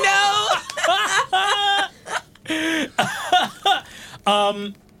 Oh,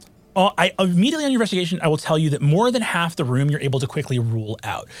 no! I immediately on your investigation, I will tell you that more than half the room you're able to quickly rule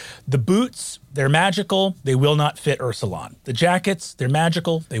out. The boots, they're magical. They will not fit Ursulon. The jackets, they're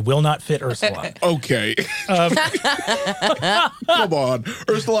magical. They will not fit Ursulon. Okay. Come on.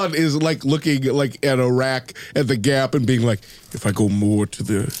 Ursulon is like looking like at a rack at the Gap and being like, if I go more to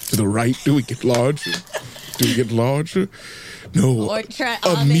the right, do we get larger? Do we get larger? No,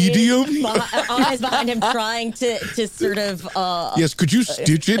 a medium? Eyes behind him trying to sort of... yes, could you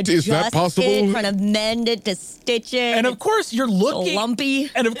stitch it? Is that possible? Trying to mend it, to stitch it. And of course you're looking... So lumpy.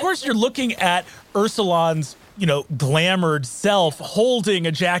 And of course you're looking at Ursulon's, glamored self holding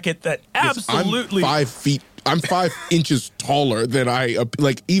a jacket that absolutely... I'm 5 feet I'm 5 inches taller than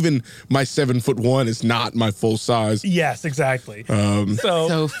like even my 7'1" is not my full size. Yes, exactly.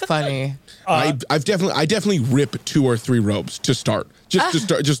 So funny. I definitely rip 2 or 3 robes to start. Just to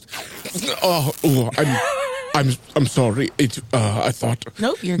start. I'm sorry. I thought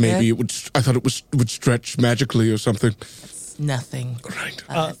Nope, you're maybe good. I thought it would stretch magically or something. Nothing.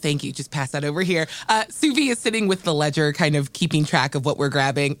 Right. Thank you. Just pass that over here. Suvi is sitting with the ledger, kind of keeping track of what we're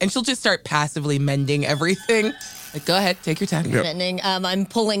grabbing, and she'll just start passively mending everything. Like, go ahead, take your time. Yep. I'm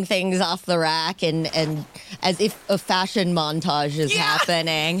pulling things off the rack and as if a fashion montage is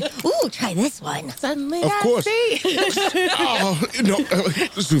happening. Ooh, try this one. Suddenly, Of course.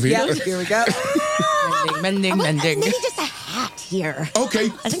 Suvi. Yeah, here we go. Mending. Maybe just a hat here. Okay.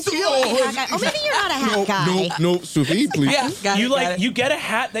 I think you're a hat guy. Oh, maybe you're not a hat guy. No, Suvi, please. Yeah, got it. You get a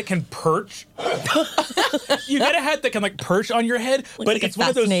hat that can perch. You get a hat that can like perch on your head, but like a it's one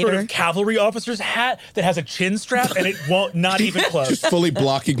of those sort fascinator. of cavalry officer's hat that has a chin strap and it won't not even close. Just fully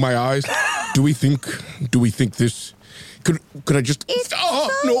blocking my eyes. Do we think this could I just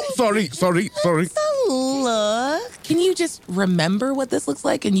no, sorry. Look. Can you just remember what this looks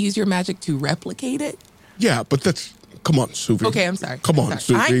like and use your magic to replicate it? Yeah, but come on, Suvi. Okay, I'm sorry. Come on,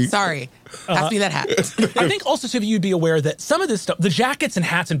 Suvi. I'm Suvi. sorry. Pass me that hat. I think also, Suvi, you'd be aware that some of this stuff, the jackets and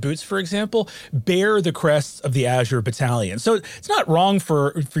hats and boots, for example, bear the crests of the Azure Battalion. So it's not wrong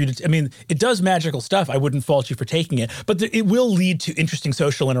for you to, I mean, it does magical stuff. I wouldn't fault you for taking it, but it will lead to interesting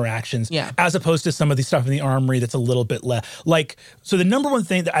social interactions as opposed to some of the stuff in the armory that's a little bit less. Like, so the number one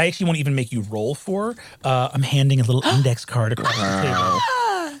thing that I actually won't even make you roll for, I'm handing a little index card across the table.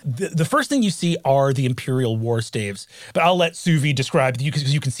 The first thing you see are the Imperial War Staves, but I'll let Suvi describe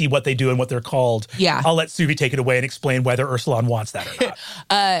because you can see what they do and what they're called. Yeah. I'll let Suvi take it away and explain whether Ursulon wants that or not.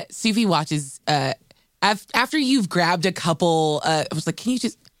 Suvi watches. After you've grabbed a couple, I was like, can you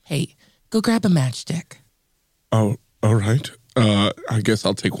just, hey, go grab a matchstick. Oh, all right. I guess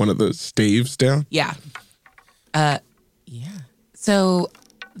I'll take one of the staves down. Yeah. Yeah. So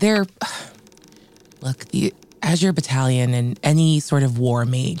they're, look, the Azure Battalion and any sort of war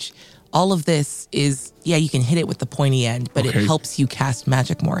mage, all of this is, you can hit it with the pointy end, but it helps you cast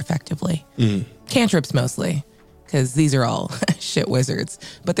magic more effectively. Cantrips mostly, because these are all shit wizards,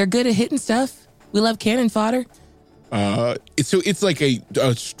 but they're good at hitting stuff. We love cannon fodder. So it's like a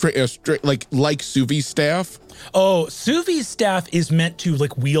straight like Suvi's staff. Oh, Suvi's staff is meant to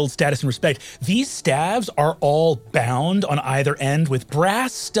like wield status and respect. These staves are all bound on either end with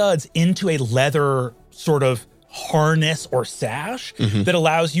brass studs into a leather sort of harness or sash that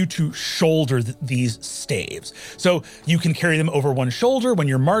allows you to shoulder these staves. So you can carry them over one shoulder when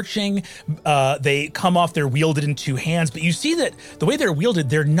you're marching. They come off, they're wielded in 2 hands, but you see that the way they're wielded,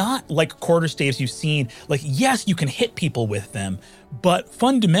 they're not like quarterstaves you've seen. Like, yes, you can hit people with them, but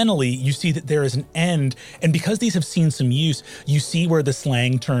fundamentally you see that there is an end. And because these have seen some use, you see where the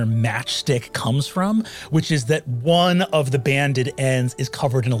slang term matchstick comes from, which is that one of the banded ends is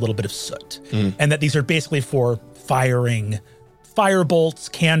covered in a little bit of soot. And that these are basically for firing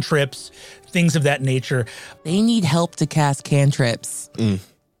firebolts, cantrips, things of that nature. They need help to cast cantrips.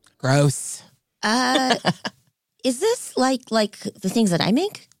 Gross. Is this like the things that I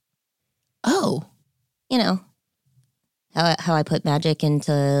make? Oh. You know, how I put magic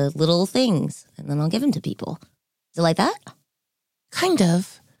into little things and then I'll give them to people. Is it like that? Kind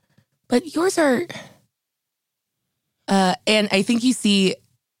of. But yours are... and I think you see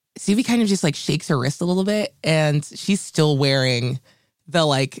Suvi kind of just like shakes her wrist a little bit and she's still wearing the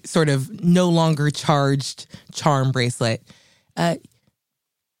like sort of no longer charged charm bracelet.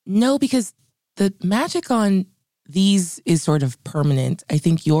 No, because the magic on these is sort of permanent. I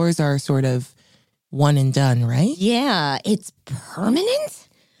think yours are sort of one and done, right? Yeah, it's permanent?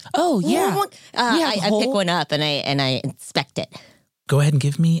 Oh, yeah. I pick one up and I inspect it. Go ahead and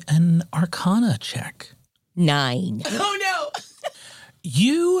give me an Arcana check. 9. Oh, no.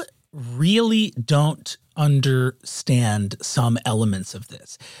 You really don't understand some elements of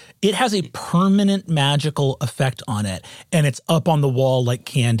this. It has a permanent magical effect on it, and it's up on the wall like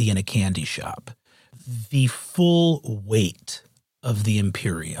candy in a candy shop. The full weight of the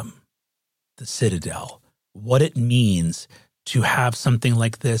Imperium, the Citadel, what it means to have something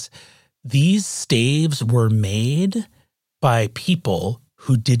like this. These staves were made by people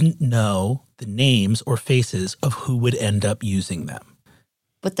who didn't know the names or faces of who would end up using them.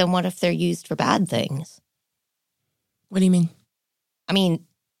 But then what if they're used for bad things? What do you mean? I mean...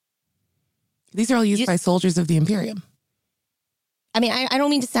 These are all used by soldiers of the Imperium. I mean, I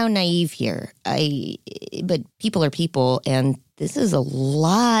don't mean to sound naive here, but people are people, and this is a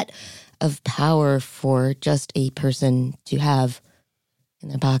lot of power for just a person to have in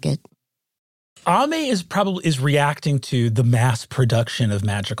their pocket. Ame is reacting to the mass production of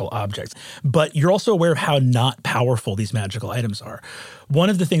magical objects, but you're also aware of how not powerful these magical items are. One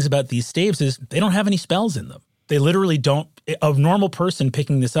of the things about these staves is they don't have any spells in them. They literally don't. A normal person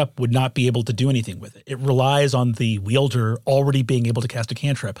picking this up would not be able to do anything with it. It relies on the wielder already being able to cast a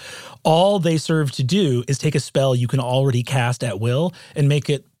cantrip. All they serve to do is take a spell you can already cast at will and make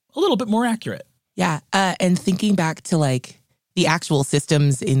it a little bit more accurate. Yeah. And thinking back to like the actual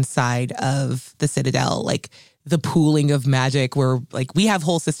systems inside of the Citadel, like the pooling of magic, where like we have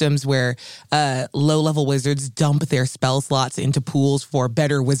whole systems where low-level wizards dump their spell slots into pools for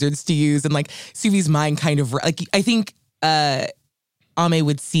better wizards to use. And like Suvi's mind kind of like, I think Ame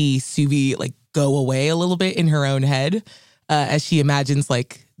would see Suvi like go away a little bit in her own head as she imagines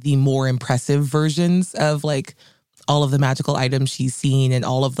like the more impressive versions of like all of the magical items she's seen and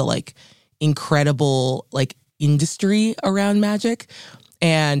all of the like incredible like industry around magic.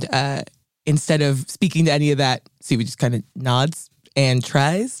 And instead of speaking to any of that, Suvi just kind of nods and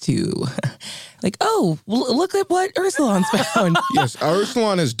tries to like, oh, look at what Ursulon's found. Yes,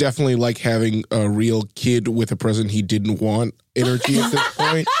 Ursulon is definitely like having a real kid with a present he didn't want energy at this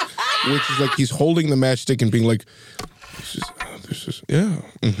point, which is like he's holding the matchstick and being like, this is yeah.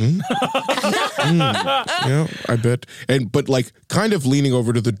 Mm-hmm. Yeah, I bet. But like kind of leaning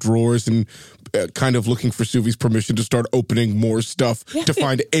over to the drawers and kind of looking for Suvi's permission to start opening more stuff to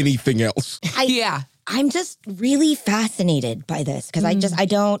find anything else. I'm just really fascinated by this because I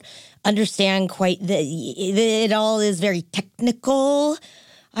don't understand quite it all is very technical,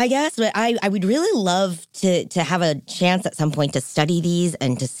 I guess. But I would really love to have a chance at some point to study these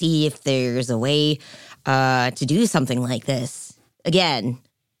and to see if there's a way to do something like this again.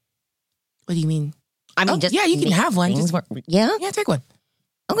 What do you mean? I mean, just yeah, you can have one. Yeah, take one.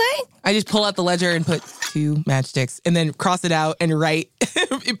 Okay. I just pull out the ledger and put 2 matchsticks and then cross it out and write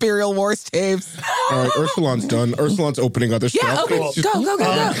Imperial War staves. All right, Ursulon's done. Ursulon's opening other stuff. Yeah, okay, go.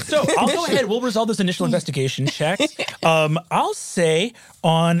 So I'll go ahead. We'll resolve this initial investigation check. I'll say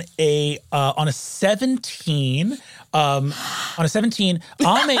on a 17. On a 17,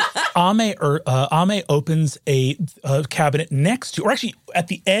 Ame opens a cabinet next to, or actually at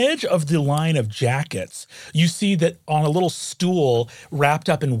the edge of the line of jackets. You see that on a little stool wrapped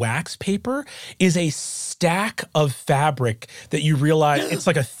up in wax paper is a stack of fabric that you realize it's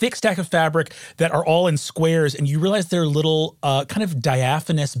like a thick stack of fabric that are all in squares, and you realize they're little kind of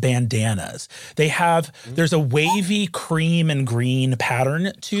diaphanous bandanas. There's a wavy cream and green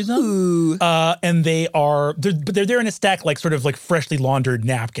pattern to them, and they're there in a stack like sort of like freshly laundered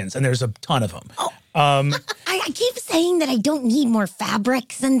napkins, and there's a ton of them. I keep saying that I don't need more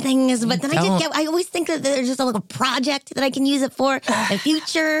fabrics and things, but then I always think that there's just like a project that I can use it for in the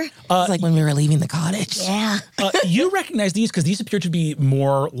future. It's like when we were leaving the cottage. Yeah. You recognize these because these appear to be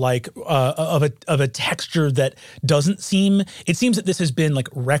more like of a texture that doesn't seem. It seems that this has been like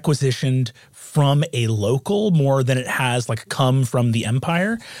requisitioned from a local more than it has like come from the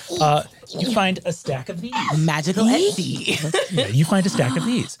Empire. You find a stack of these. Magical Etsy. Yeah, you find a stack of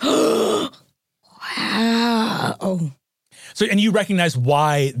these. Wow. So, and you recognize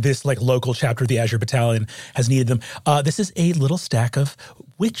why this like local chapter of the Azure Battalion has needed them. This is a little stack of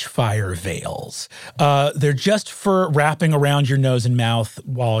witchfire veils. They're just for wrapping around your nose and mouth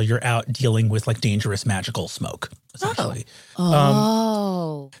while you're out dealing with like dangerous magical smoke, essentially.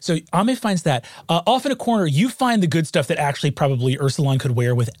 So Ame finds that. Off in a corner, you find the good stuff that actually probably Ursulon could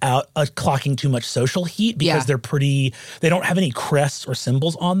wear without clocking too much social heat because they don't have any crests or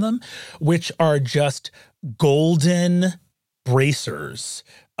symbols on them, which are just golden bracers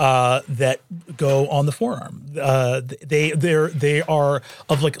that go on the forearm. They are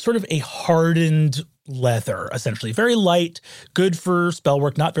of like sort of a hardened leather, essentially. Very light, good for spell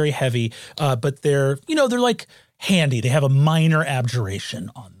work, not very heavy, but they're like handy. They have a minor abjuration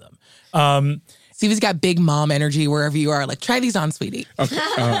on them. Suvi's got big mom energy wherever you are. Like, try these on, sweetie. Okay.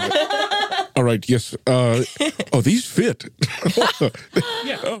 All right. Yes. These fit.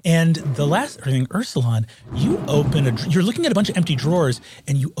 Yeah. And the last thing, Ursulon, you're looking at a bunch of empty drawers,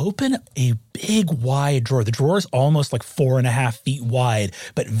 and you open a big, wide drawer. The drawer is almost like 4.5 feet wide,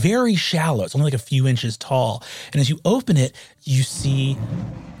 but very shallow. It's only like a few inches tall. And as you open it, you see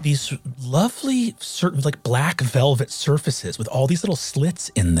these lovely sort of like black velvet surfaces with all these little slits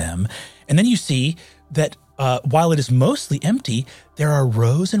in them. And then you see that while it is mostly empty, there are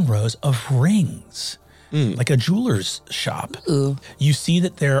rows and rows of rings, like a jeweler's shop. Ooh. You see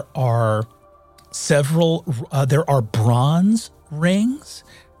that there are there are bronze rings,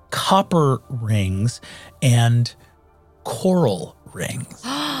 copper rings, and coral rings.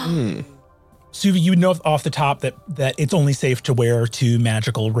 Suvi, you know off the top that it's only safe to wear 2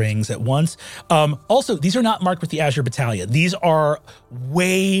 magical rings at once. Also, these are not marked with the Azure Battalion. These are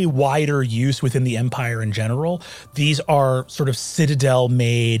way wider use within the Empire in general. These are sort of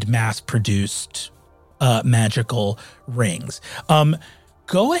Citadel-made, mass-produced magical rings.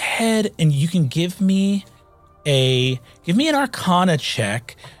 Go ahead and you can give me an Arcana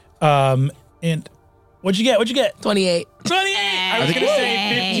check. And what'd you get? 28. 28. I was going to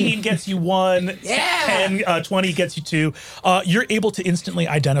say 15 gets you 1. Yeah. 10, 20 gets you 2. You're able to instantly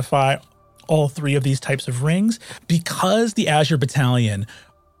identify all 3 of these types of rings because the Azure Battalion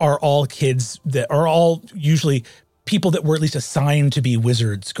are all kids that are all usually people that were at least assigned to be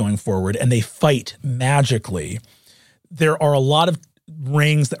wizards going forward, and they fight magically. There are a lot of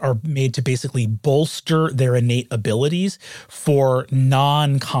rings that are made to basically bolster their innate abilities for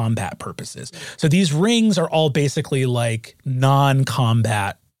non-combat purposes. So these rings are all basically like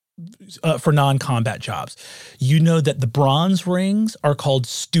non-combat for non-combat jobs. You know that the bronze rings are called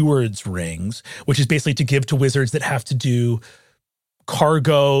steward's rings, which is basically to give to wizards that have to do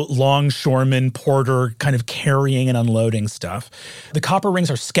cargo, longshoreman, porter, kind of carrying and unloading stuff. The copper rings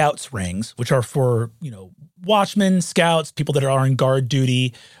are scouts rings, which are for, watchmen, scouts, people that are on guard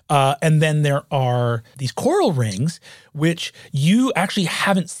duty. And then there are these coral rings, which you actually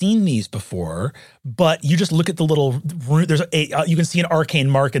haven't seen these before, but you just look at the little, you can see an arcane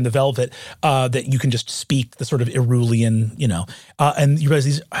mark in the velvet that you can just speak the sort of Irulian, and you realize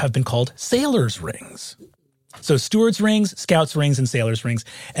these have been called sailors' rings. So steward's rings, scouts rings, and sailors rings.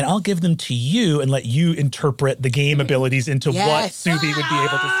 And I'll give them to you and let you interpret the game abilities into what Suvi would be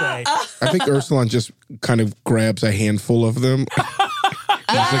able to say. I think Ursulon just kind of grabs a handful of them.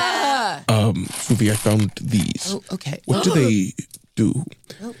 Suvi, I found these. Oh, okay. What do they do?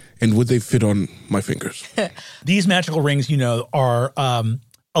 And would they fit on my fingers? These magical rings, are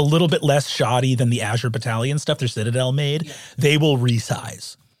a little bit less shoddy than the Azure Battalion stuff. They're Citadel made. Yeah. They will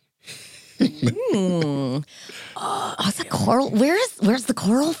resize. It's a coral. Where's the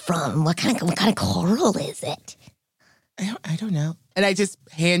coral from? What kind of coral is it? I don't know. And I just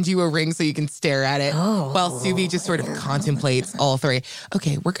hand you a ring so you can stare at it while Suvi just sort of contemplates all 3.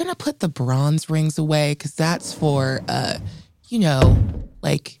 Okay, we're going to put the bronze rings away because that's for,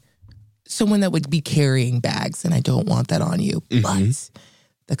 like someone that would be carrying bags, and I don't want that on you. Mm-hmm. But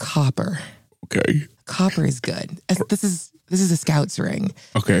the copper. Okay. Copper is good. This is a scout's ring.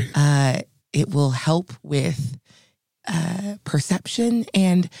 Okay. It will help with perception,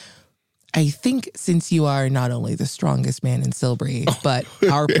 and I think since you are not only the strongest man in Silbury, but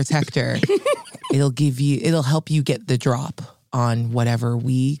our protector, it'll help you get the drop on whatever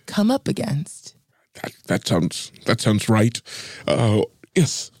we come up against. That sounds right.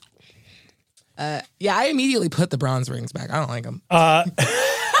 Yes. Yeah, I immediately put the bronze rings back. I don't like them.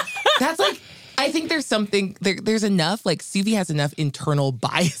 That's like, I think there's something, there's enough, like Suvi has enough internal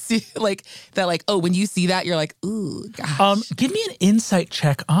bias, like that, like, oh, when you see that, you're like, ooh, gosh. Give me an insight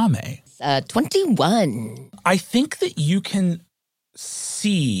check, Ame. 21. I think that you can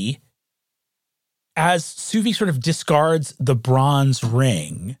see as Suvi sort of discards the bronze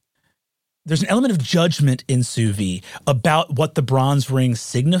ring, there's an element of judgment in Suvi about what the bronze ring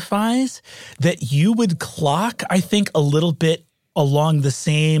signifies that you would clock, I think, a little bit along the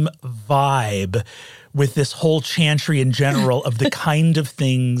same vibe with this whole chantry in general of the kind of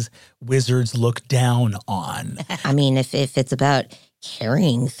things wizards look down on. I mean, if it's about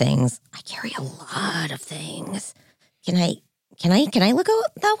carrying things, I carry a lot of things. Can I look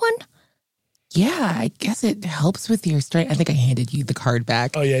at that one? Yeah, I guess it helps with your strength. I think I handed you the card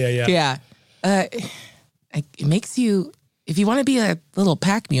back. Oh, yeah. Yeah. It makes you, if you want to be a little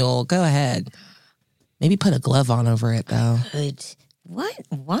pack mule, go ahead. Maybe put a glove on over it, though. Good. What?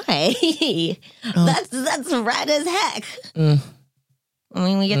 Why? That's rad as heck. I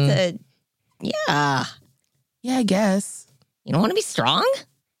mean, we get to, yeah. Yeah, I guess. You don't want to be strong?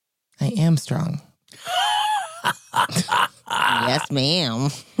 I am strong. Yes,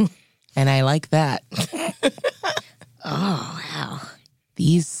 ma'am. And I like that. Oh, wow.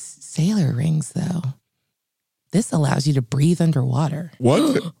 These sailor rings, though. This allows you to breathe underwater.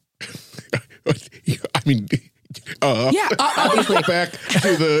 What? I mean, yeah, obviously. Go back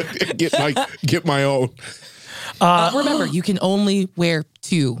to the get my own. Remember, you can only wear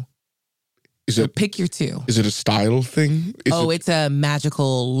 2. Pick your 2. Is it a style thing? It's a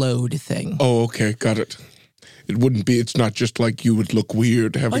magical load thing. Oh, okay, got it. It wouldn't be. It's not just like you would look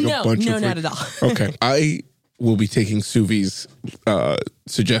weird having a bunch of. No, not at all. Okay, I will be taking Suvi's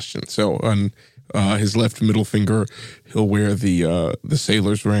suggestion. So on his left middle finger, he'll wear the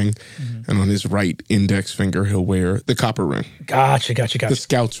sailor's ring, and on his right index finger, he'll wear the copper ring. Gotcha. The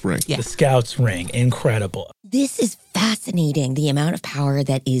scout's ring. Yeah. The scout's ring. Incredible. This is fascinating, the amount of power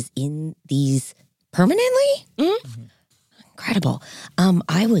that is in these permanently. Incredible.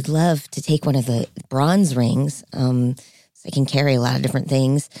 I would love to take one of the bronze rings so I can carry a lot of different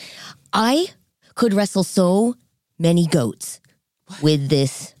things. I could wrestle so many goats with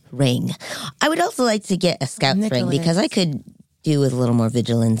this ring. I would also like to get a scout ring because I could do with a little more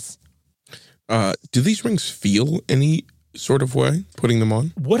vigilance. Do these rings feel any sort of way, putting them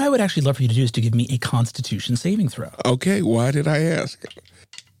on? What I would actually love for you to do is to give me a Constitution saving throw. Okay, why did I ask?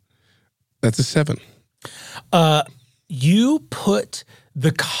 That's a 7. You put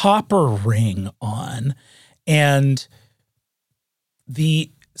the copper ring on, and the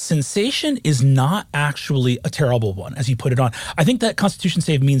sensation is not actually a terrible one as you put it on. I think that Constitution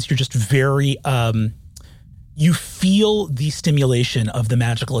save means you're just very, you feel the stimulation of the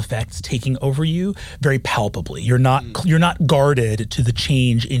magical effects taking over you very palpably. You're not guarded to the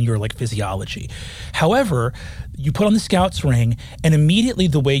change in your like physiology. However, you put on the scout's ring, and immediately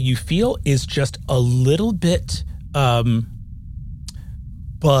the way you feel is just a little bit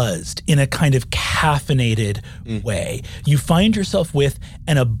buzzed in a kind of caffeinated way. You find yourself with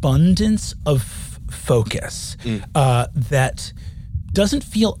an abundance of focus that doesn't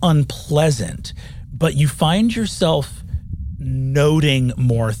feel unpleasant, but you find yourself noting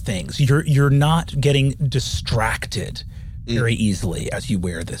more things. You're not getting distracted very easily as you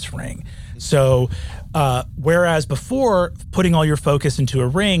wear this ring. So whereas before putting all your focus into a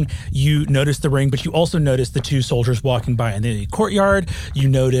ring, you notice the ring, but you also notice the two soldiers walking by in the courtyard. You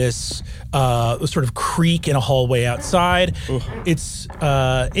notice a sort of creak in a hallway outside. It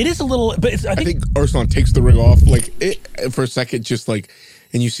is a little, but I think Ursulon takes the ring off for a second, just like,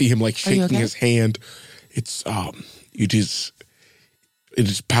 and you see him like shaking his hand. It's it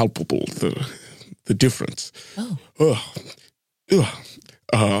is palpable, the difference.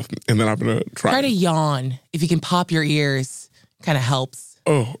 And then I'm gonna try to yawn. If you can pop your ears, kind of helps.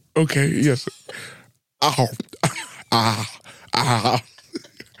 Oh, okay, yes. Ow.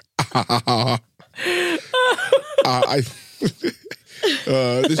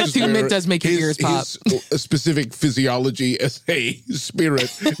 This attunement does make your ears pop. His specific physiology as a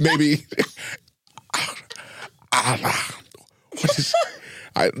spirit, maybe. What is?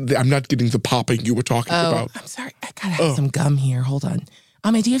 I'm not getting the popping you were talking about. I'm sorry. I gotta have some gum here. Hold on.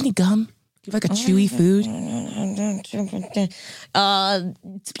 Do you have any gum? Do you have like a chewy food?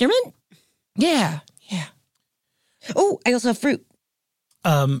 Spearmint? Yeah. Oh, I also have fruit.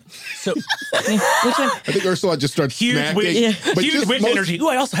 So Which one? I think Ursula just starts smacking. But huge just wind energy. Ooh,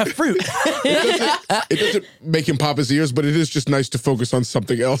 I also have fruit. It doesn't make him pop his ears, but it is just nice to focus on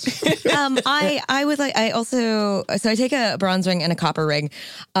something else. I would like. I also I take a bronze ring and a copper ring.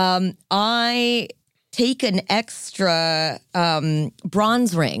 I take an extra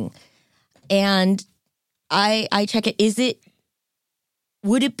bronze ring, and I check it.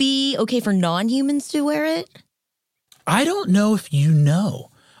 Would it be okay for non-humans to wear it? I don't know if you know.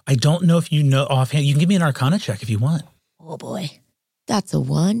 I don't know if you know offhand. You can give me an Arcana check if you want. Oh boy, that's a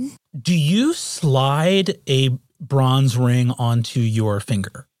 1. Do you slide a bronze ring onto your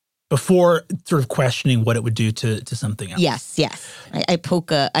finger before sort of questioning what it would do to something else? Yes. I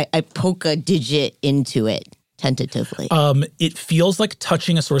poke a digit into it tentatively. It feels like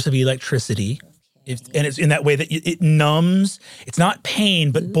touching a source of electricity. And it's in that way that it numbs. It's not pain,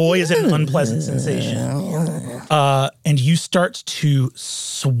 but boy, is it an unpleasant sensation. And you start to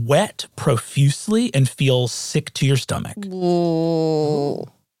sweat profusely and feel sick to your stomach. Whoa.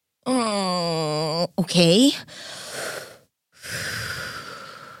 Okay.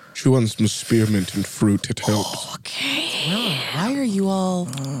 Chew on some spearmint and fruit. It helps. Okay. Why are you all?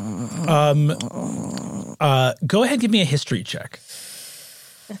 Go ahead and give me a history check.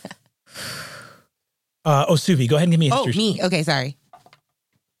 Suvi, go ahead and give me a history check. Me. Okay, sorry.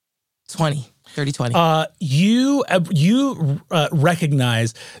 20. 30-20. You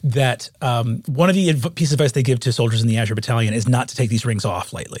recognize that one of the pieces of advice they give to soldiers in the Azure Battalion is not to take these rings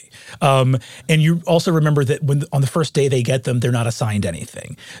off lightly. And you also remember that when on the first day they get them, they're not assigned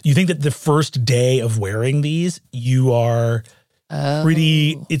anything. You think that the first day of wearing these, you are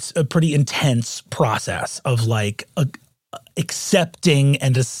it's a pretty intense process of like accepting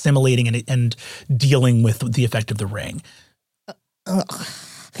and assimilating and dealing with the effect of the ring.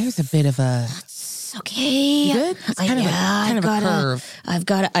 There's a bit of a... It's okay. You good? It's kind of a curve.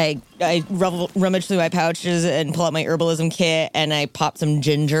 I rummage through my pouches and pull out my herbalism kit, and I pop some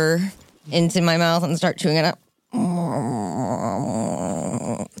ginger into my mouth and start chewing it up.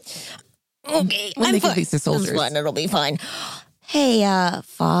 okay. When I'm they fine. complete the soldiers. It's fine. It'll be fine. Hey,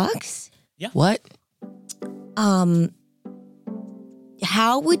 Fox. What?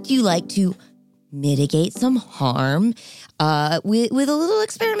 How would you like to mitigate some harm with a little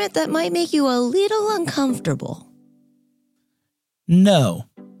experiment that might make you a little uncomfortable? No.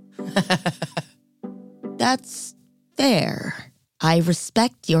 That's fair. I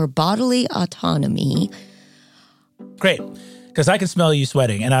respect your bodily autonomy. Great. Because I can smell you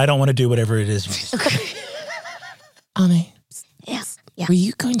sweating, and I don't want to do whatever it is. Ame, Yeah. were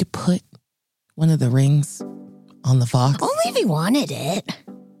you going to put one of the rings on the fox? Only if he wanted it.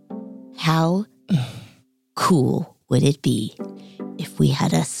 How cool would it be if we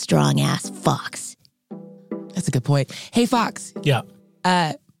had a strong-ass fox? That's a good point. Hey, Fox, Yeah.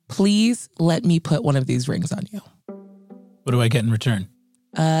 please let me put one of these rings on you. What do I get in return?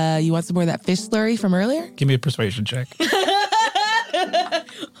 You want some more of that fish slurry from earlier? Give me a persuasion check.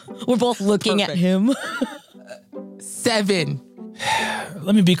 We're both looking at him. 7.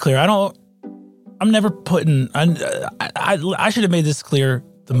 Let me be clear. I'm never putting. I should have made this clear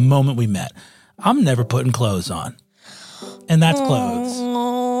the moment we met. I'm never putting clothes on, and that's clothes.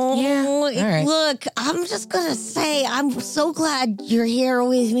 Yeah, all right. Look, I'm just gonna say I'm so glad you're here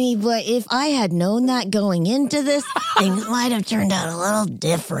with me, but if I had known that going into this, things might have turned out a little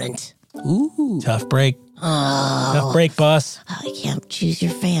different. Ooh. Tough break. Oh, Tough break, boss. I can't choose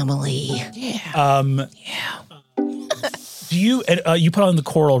your family. Yeah. Do you you put on the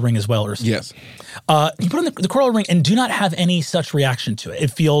coral ring as well, Ursula? Yes. You put on the coral ring and do not have any such reaction to it.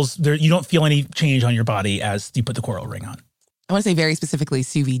 It feels there. You don't feel any change on your body as you put the coral ring on. I want to say very specifically,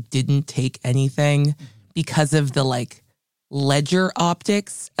 Suvi didn't take anything because of the ledger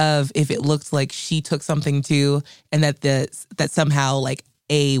optics of if it looked like she took something too, and that somehow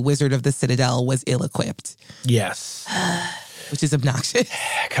a wizard of the Citadel was ill-equipped, Yes. which is obnoxious.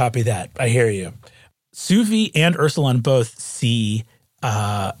 Copy that. I hear you. Suvi and Ursulon both see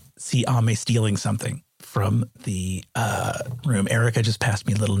Ame stealing something from the room. Erica just passed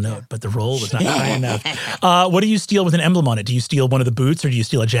me a little note, but the roll was not high enough. What do you steal with an emblem on it? Do you steal one of the boots, or do you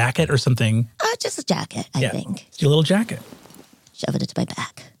steal a jacket or something? Just a jacket, I think. Steal a little jacket. Shove it into my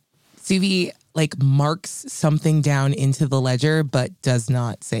back. Suvi marks something down into the ledger, but does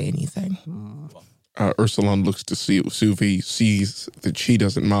not say anything. Ursulon looks to see Suvi, sees that she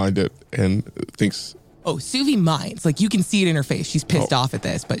doesn't mind it, and thinks, Oh, Suvi minds. You can see it in her face. She's pissed off at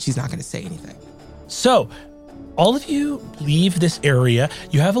this, but she's not going to say anything. So, all of you leave this area.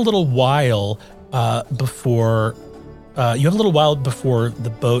 You have a little while before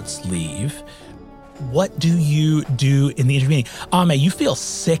the boats leave. What do you do in the intervening? Ame, you feel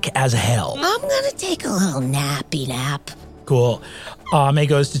sick as hell. I'm gonna take a little nappy nap. Cool. Ame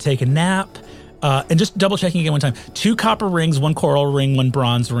goes to take a nap. And just double checking again one time. 2 copper rings, 1 coral ring, 1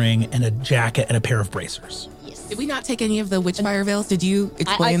 bronze ring, and a jacket and a pair of bracers. Yes. Did we not take any of the Witchfire Veils? Did you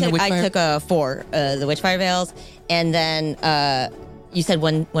explain the Witchfire? I took 4, the Witchfire Veils, and then you said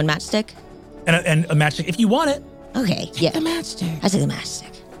one matchstick? And a matchstick if you want it. Okay, yeah. The matchstick. I took the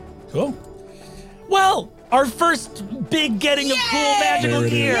matchstick. Cool. Well, our first big getting of cool magical There it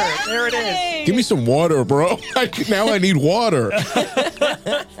gear. is. There it is. "Give me some water, bro. Now I need water."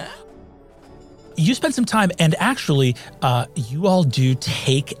 You spend some time, and actually, you all do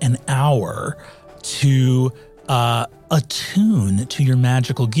take an hour to attune to your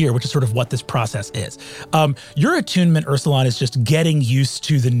magical gear, which is sort of what this process is. Your attunement, Ursulon, is just getting used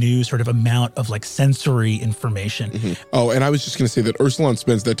to the new sort of amount of sensory information. Mm-hmm. Oh, and I was just going to say that Ursulon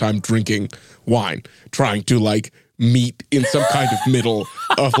spends that time drinking wine, trying to meet in some kind of middle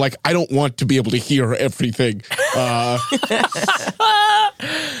of I don't want to be able to hear everything.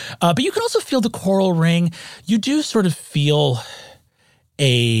 But you can also feel the coral ring. You do sort of feel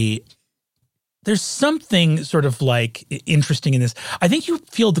there's something sort of interesting in this. I think you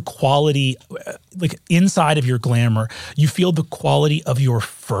feel the quality, inside of your glamour, you feel the quality of your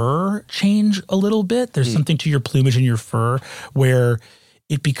fur change a little bit. There's something to your plumage and your fur where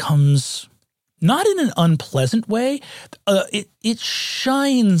it becomes, not in an unpleasant way, it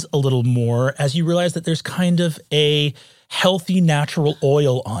shines a little more as you realize that there's kind of a healthy natural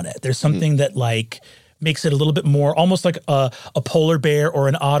oil on it. There's something that makes it a little bit more almost like a polar bear or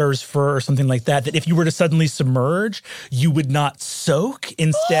an otter's fur or something like that, that if you were to suddenly submerge, you would not soak.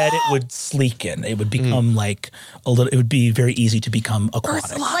 Instead, it would sleeken. It would become it would be very easy to become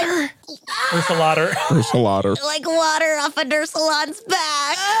aquatic. Ursulater. Like water off a Ursulon's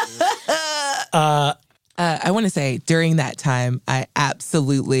back. I want to say during that time, I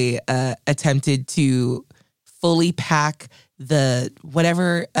absolutely attempted to fully pack the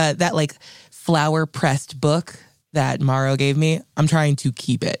whatever that flower pressed book that Morrow gave me. I'm trying to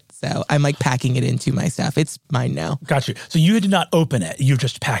keep it. So I'm like packing it into my stuff. It's mine now. Got you. So you did not open it. You're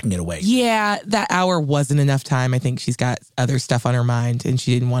just packing it away. Yeah, that hour wasn't enough time. I think she's got other stuff on her mind and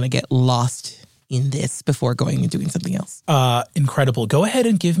she didn't want to get lost in this before going and doing something else. Incredible. Go ahead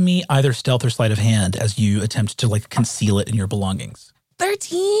and give me either stealth or sleight of hand as you attempt to like conceal it in your belongings.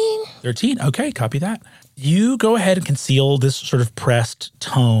 13. 13. Okay, copy that. You go ahead and conceal this sort of pressed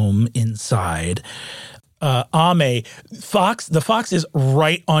tome inside. Ame, the fox is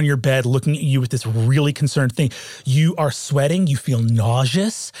right on your bed looking at you with this really concerned thing. You are sweating. You feel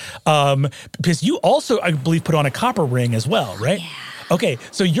nauseous. Because you also, I believe, put on a copper ring as well, right? Yeah. Okay,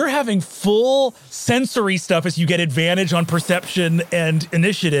 so you're having full sensory stuff as you get advantage on perception and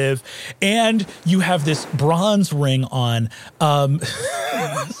initiative, and you have this bronze ring on. So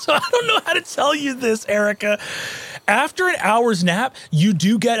I don't know how to tell you this, Erica. After an hour's nap, you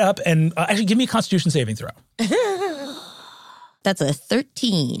do get up and actually give me a Constitution saving throw. That's a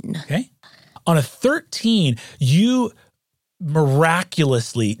 13. Okay. On a 13, you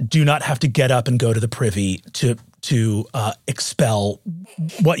miraculously do not have to get up and go to the privy to expel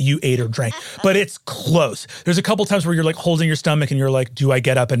what you ate or drank, but it's close. There's a couple times where you're like holding your stomach and you're like, do I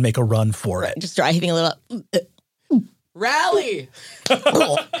get up and make a run for it? Just driving a little. Rally.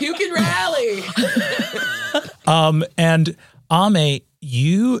 You can rally. And Ame,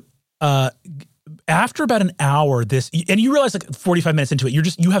 you, after about an hour, and you realize like 45 minutes into it,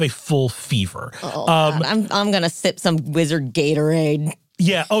 you have a full fever. God, I'm going to sip some wizard Gatorade.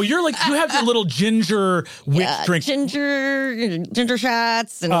 Yeah. Oh, you have your little ginger witch drink. Ginger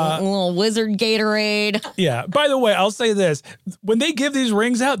shots and a little wizard Gatorade. Yeah. By the way, I'll say this. When they give these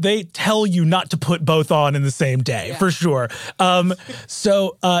rings out, they tell you not to put both on in the same day, for sure.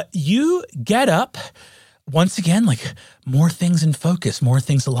 So you get up. Once again, like more things in focus, more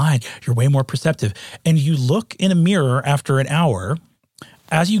things aligned. You're way more perceptive. And you look in a mirror after an hour.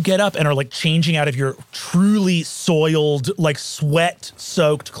 As you get up and are like changing out of your truly soiled, like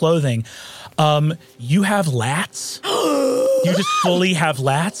sweat-soaked clothing, you have lats. You just fully have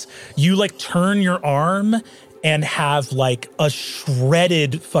lats. You like turn your arm and have like a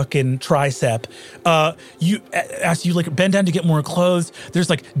shredded fucking tricep. As you like bend down to get more clothes, there's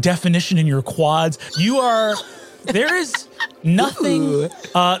like definition in your quads. There is nothing.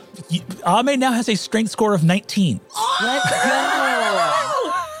 Ame now has a strength score of 19. Let's go.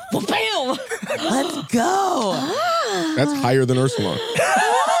 Bam! Let's go. That's higher than Ursula.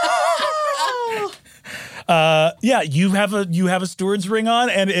 Yeah, you have a steward's ring on,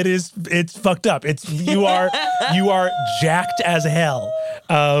 and it's fucked up. You are jacked as hell.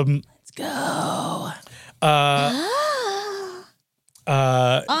 Let's go.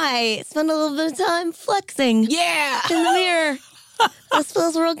 I spend a little bit of time flexing. Yeah. In the mirror. This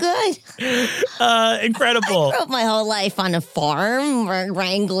feels real good. Incredible. I grew up my whole life on a farm,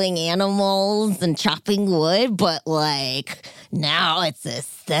 wrangling animals and chopping wood, but like now it's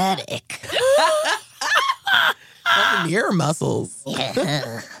aesthetic. Mirror muscles.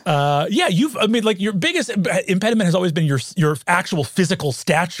 Yeah. Your biggest impediment has always been your actual physical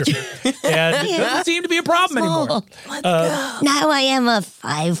stature. And it doesn't seem to be a problem anymore. Let's go. Now I am a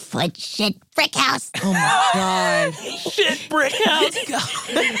 5-foot shit brick house. Oh my God. Shit brick house.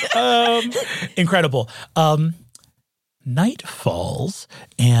 Incredible. Night falls,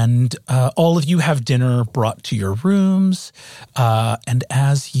 and all of you have dinner brought to your rooms. And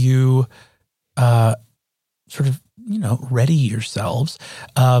as you sort of, ready yourselves,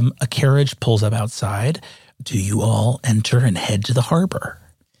 a carriage pulls up outside. Do you all enter and head to the harbor?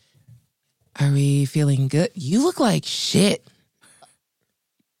 Are we feeling good? You look like shit.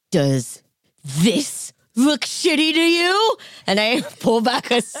 Does this look shitty to you? And I pull back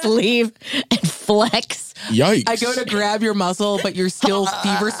a sleeve and flex. Yikes. I go to grab your muscle, but you're still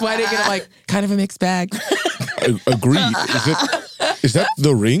fever sweating, and I'm like, kind of a mixed bag. Agreed. Is that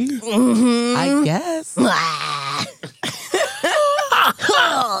the ring? Mm-hmm. I guess.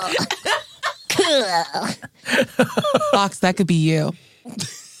 Fox, that could be you.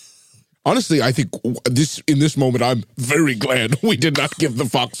 Honestly, I think in this moment, I'm very glad we did not give the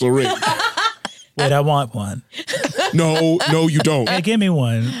fox a ring. Wait, I want one. No, you don't. Hey, give me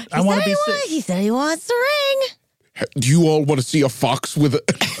one. I want to be sick. He said he wants the ring. Do you all want to see a fox with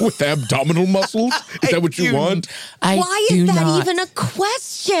abdominal muscles? Is that what you want? Why is that even a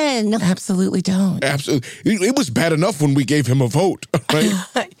question? Absolutely don't. Absolutely. It was bad enough when we gave him a vote, right?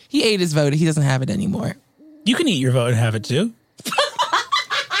 He ate his vote. He doesn't have it anymore. You can eat your vote and have it too.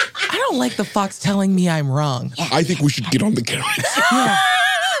 I don't like the fox telling me I'm wrong. I think we should get on the carriage.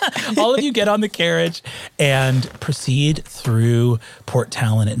 All of you get on the carriage, and proceed through Port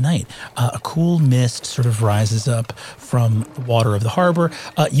Talon at night. A cool mist sort of rises up from the water of the harbor.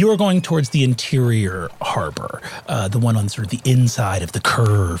 You are going towards the interior harbor, the one on sort of the inside of the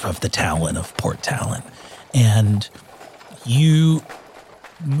curve of the Talon of Port Talon. And you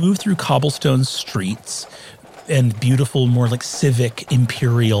move through cobblestone streets and beautiful, more like civic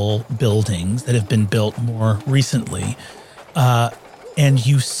imperial buildings that have been built more recently. And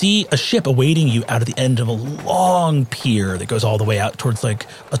you see a ship awaiting you out at the end of a long pier that goes all the way out towards like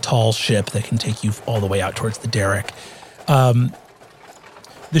a tall ship that can take you all the way out towards the derrick.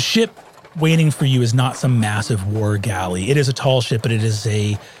 The ship waiting for you is not some massive war galley. It is a tall ship, but it is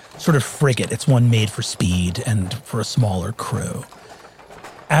a sort of frigate. It's one made for speed and for a smaller crew.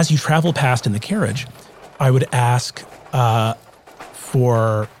 As you travel past in the carriage, I would ask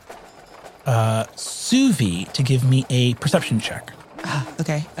for Suvi to give me a perception check.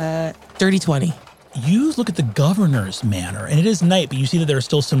 Okay. Dirty 20. You look at the governor's manor, and it is night, but you see that there are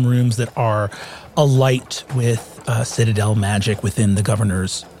still some rooms that are alight with citadel magic within the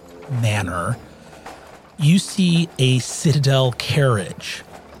governor's manor. You see a citadel carriage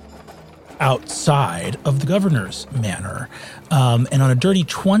outside of the governor's manor. And on a dirty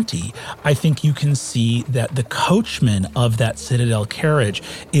 20, I think you can see that the coachman of that citadel carriage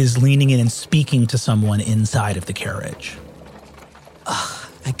is leaning in and speaking to someone inside of the carriage.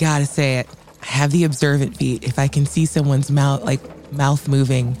 I gotta say it. I have the observant feat. If I can see someone's mouth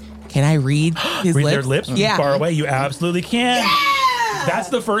moving, can I read his Read lips? their lips from Yeah. far away? You absolutely can. Yeah! That's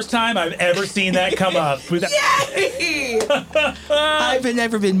the first time I've ever seen that come up. Yay! I've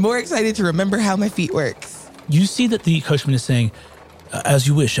never been more excited to remember how my feet works. You see that the coachman is saying, as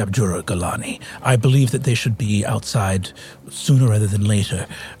you wish, Abjura Galani. I believe that they should be outside sooner rather than later.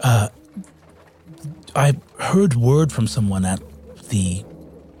 I heard word from someone at the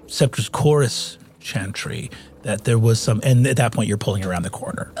Scepter's Chorus Chantry that there was some, and at that point you're pulling around the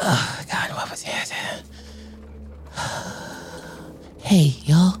corner. Oh, God, what was it? Hey,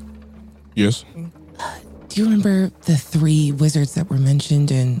 y'all. Yes. Do you remember the 3 wizards that were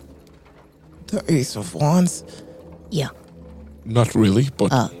mentioned in the Ace of Wands? Yeah. Not really,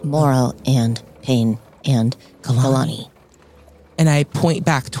 but Moro and Payne and Kalani. And I point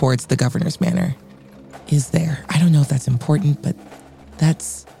back towards the governor's manor. Is there? I don't know if that's important, but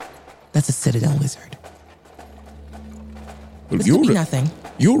that's a citadel wizard. well, This could be nothing.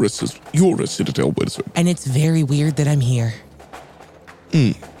 You're a citadel wizard. And it's very weird that I'm here.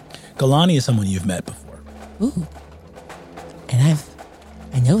 Galani is someone you've met before. Ooh. And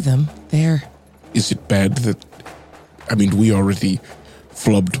I know them. They're... Is it bad that, we already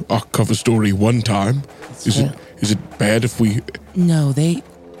flubbed our cover story one time. Is it bad if we... No,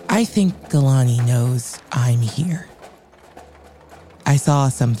 I think Galani knows I'm here. I saw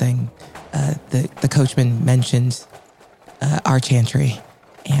something. The coachman mentioned our chantry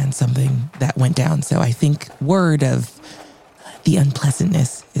and something that went down. So I think word of the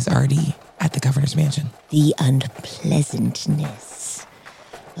unpleasantness is already at the governor's mansion. The unpleasantness.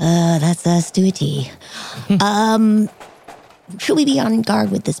 That's us to a T. Should we be on guard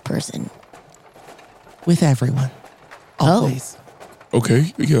with this person? With everyone. Always.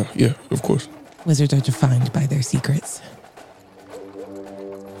 Okay, yeah, of course. Wizards are defined by their secrets.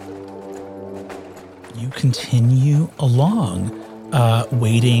 You continue along,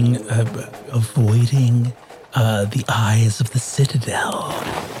 waiting, avoiding the eyes of the citadel.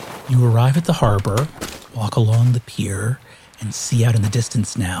 You arrive at the harbor, walk along the pier, and see out in the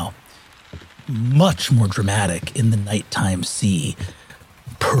distance now, much more dramatic in the nighttime sea,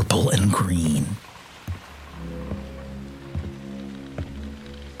 purple and green.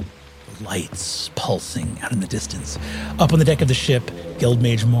 Lights pulsing out in the distance. Up on the deck of the ship,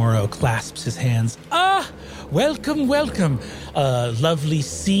 Guildmage Moro clasps his hands. Welcome. Lovely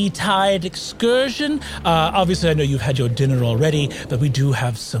sea tide excursion. Obviously, I know you've had your dinner already, but we do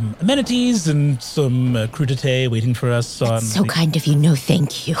have some amenities and some crudité waiting for us. So kind of you. No,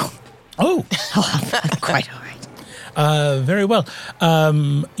 thank you. Oh, Quite all right. very well.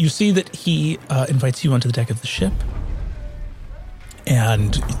 You see that he invites you onto the deck of the ship.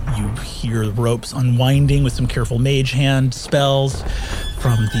 And you hear the ropes unwinding with some careful mage hand spells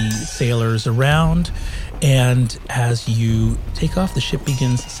from the sailors around. And as you take off, the ship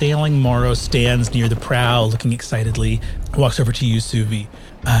begins sailing. Moro stands near the prow, looking excitedly, walks over to you, Suvi.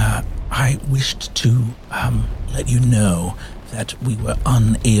 I wished to let you know that we were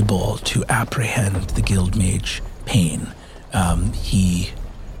unable to apprehend the Guildmage Payne. He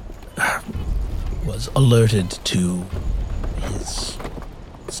was alerted to his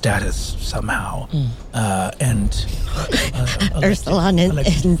status somehow. And Ursula and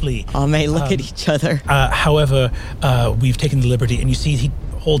Ame look at each other. However, we've taken the liberty, and you see he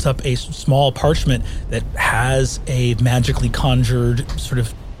holds up a small parchment that has a magically conjured sort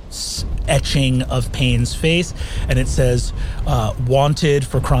of etching of Payne's face, and it says, wanted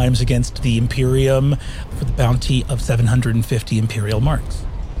for crimes against the Imperium for the bounty of 750 Imperial marks.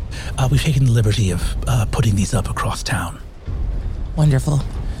 We've taken the liberty of putting these up across town. Wonderful.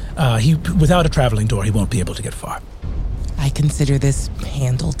 Without a traveling door, he won't be able to get far. I consider this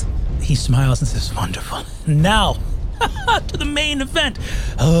handled. He smiles and says, wonderful. Now, to the main event.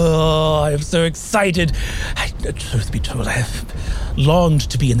 Oh, I am so excited. Truth be told, I have longed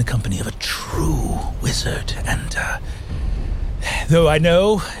to be in the company of a true wizard. And though I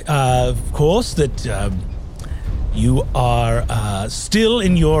know, of course, that you are still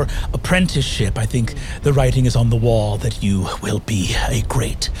in your apprenticeship, I think the writing is on the wall that you will be a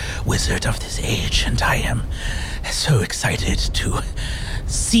great wizard of this age. And I am so excited to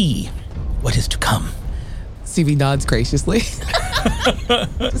see what is to come. CV nods graciously.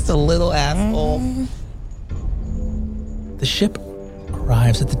 Just a little asshole. The ship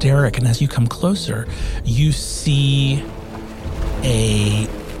arrives at the derrick, and as you come closer, you see a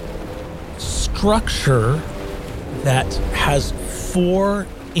structure that has 4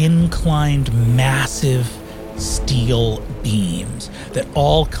 inclined massive steel beams that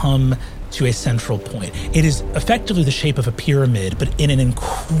all come to a central point. It is effectively the shape of a pyramid, but in an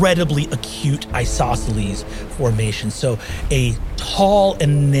incredibly acute isosceles formation. So a tall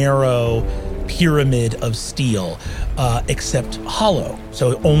and narrow pyramid of steel, except hollow.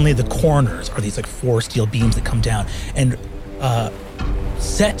 So only the corners are these 4 steel beams that come down. And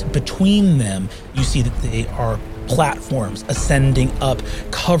set between them, you see that they are platforms ascending up,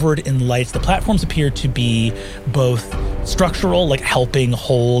 covered in lights. The platforms appear to be both structural, like helping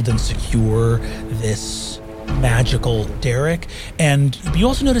hold and secure this magical derrick, and you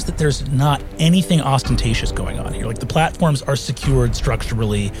also notice that there's not anything ostentatious going on here. Like, the platforms are secured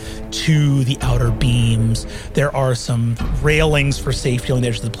structurally to the outer beams. There are some railings for safety on the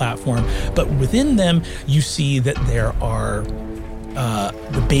edge of the platform, but within them you see that there are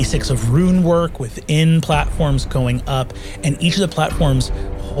the basics of rune work within platforms going up, and each of the platforms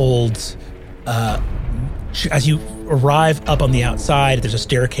holds, as you arrive up on the outside, there's a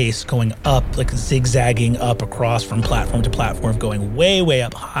staircase going up, like zigzagging up across from platform to platform, going way, way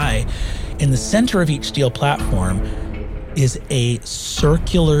up high. In the center of each steel platform is a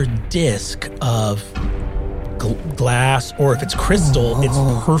circular disc of glass, or if it's crystal, it's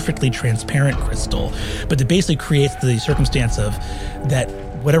perfectly transparent crystal. But it basically creates the circumstance of that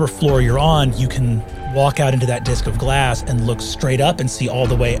whatever floor you're on, you can walk out into that disc of glass and look straight up and see all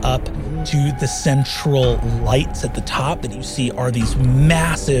the way up to the central lights at the top that you see are these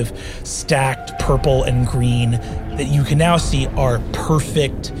massive stacked purple and green that you can now see are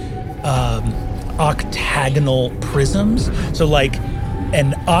perfect octagonal prisms. So like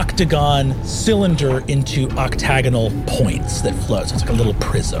an octagon cylinder into octagonal points that float. So it's like a little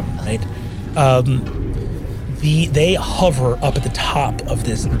prism, right? They hover up at the top of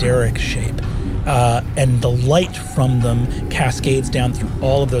this derrick shape, and the light from them cascades down through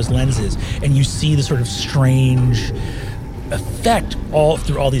all of those lenses, and you see the sort of strange effect all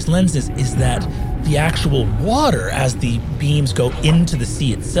through all these lenses is that the actual water, as the beams go into the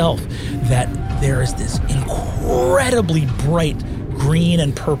sea itself, that there is this incredibly bright green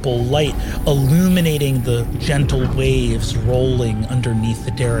and purple light illuminating the gentle waves rolling underneath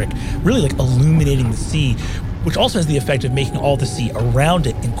the derrick, really like illuminating the sea, which also has the effect of making all the sea around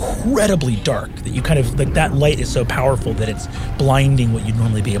it incredibly dark, that you kind of, like, that light is so powerful that it's blinding what you'd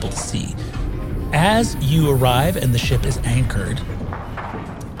normally be able to see. As you arrive and the ship is anchored,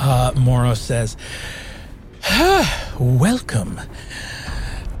 Moro says, welcome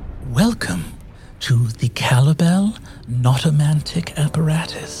to the Calibel Nautomantic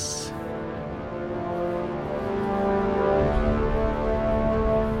Apparatus.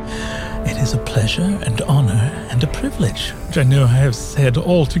 It is a pleasure and honor and a privilege, which I know I have said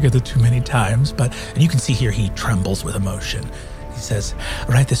altogether too many times, but, and you can see here he trembles with emotion. He says,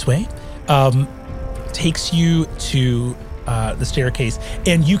 right this way, takes you to the staircase,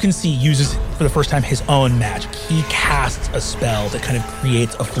 and you can see uses for the first time his own magic. He casts a spell that kind of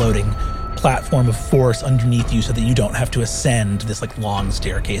creates a floating platform of force underneath you so that you don't have to ascend this like long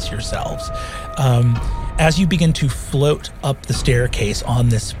staircase yourselves. As you begin to float up the staircase on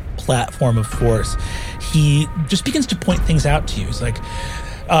this platform of force, he just begins to point things out to you. He's like,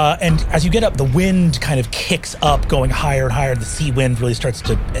 and as you get up, the wind kind of kicks up, going higher and higher. The sea wind really starts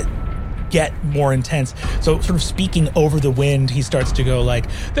to get more intense. So sort of speaking over the wind, he starts to go like,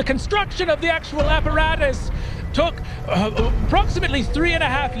 the construction of the actual apparatus took approximately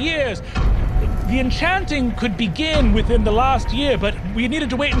 3.5 years. The enchanting could begin within the last year, but we needed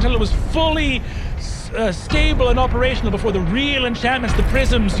to wait until it was fully stable and operational before the real enchantments, the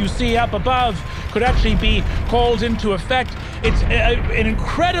prisms you see up above, could actually be called into effect. It's an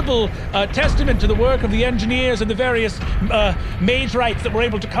incredible testament to the work of the engineers and the various Magerites that were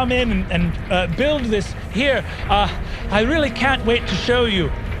able to come in and build this here. I really can't wait to show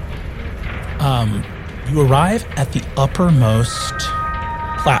you. You arrive at the uppermost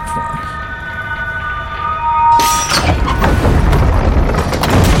platform.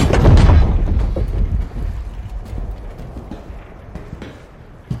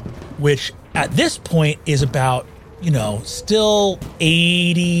 Which at this point is about, still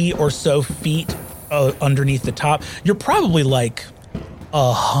 80 or so feet underneath the top. You're probably like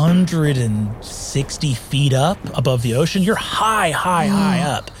 160 feet up above the ocean. You're high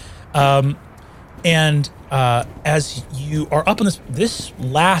up. And as you are up on this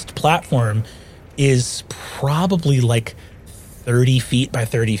last platform is probably like 30 feet by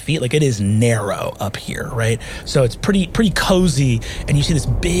 30 feet. Like, it is narrow up here, right? So it's pretty cozy. And you see this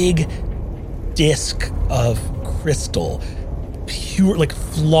big disc of crystal, pure, like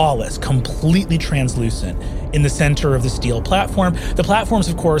flawless, completely translucent in the center of the steel platform. The platforms,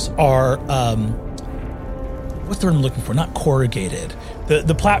 of course, are, what's the word I'm looking for? Not corrugated.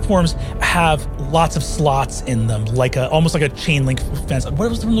 The platforms have lots of slots in them, like almost like a chain link fence. What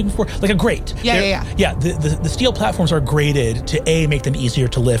was the word I'm looking for? Like a grate. Yeah. The steel platforms are graded to A, make them easier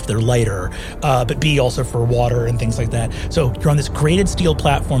to lift. They're lighter, but B, also for water and things like that. So you're on this graded steel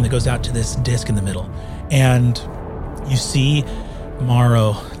platform that goes out to this disc in the middle. And you see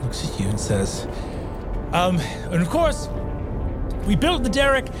Morrow looks at you and says, and of course, we built the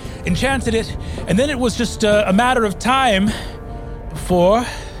derrick, enchanted it, and then it was just a matter of time before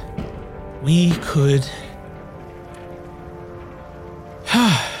we could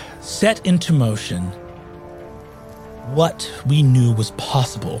set into motion what we knew was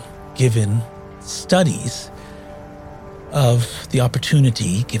possible given studies of the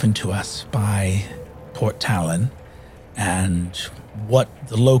opportunity given to us by Port Talon and what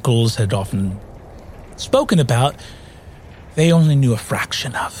the locals had often spoken about. They only knew a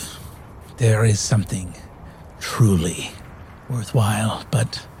fraction of. There is something truly worthwhile,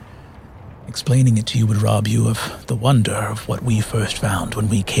 but explaining it to you would rob you of the wonder of what we first found when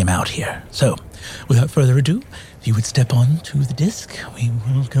we came out here. So, without further ado, if you would step on to the disc, we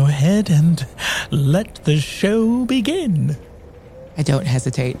will go ahead and let the show begin. I don't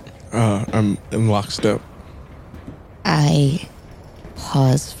hesitate. I'm in lockstep. I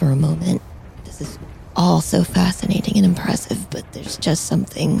pause for a moment. This is all so fascinating and impressive, but there's just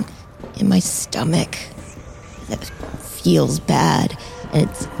something in my stomach that feels bad, and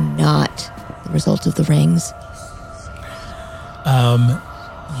it's not the result of the rings.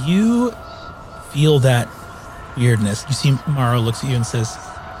 You feel that weirdness. You see Morrow looks at you and says,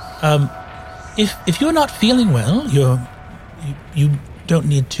 if you're not feeling well, you don't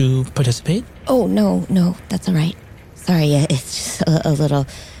need to participate. Oh, no, that's all right. Sorry, it's just a little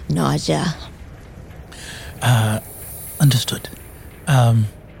nausea. Understood.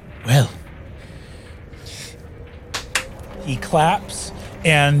 Well. He claps,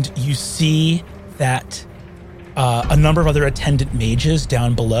 and you see that a number of other attendant mages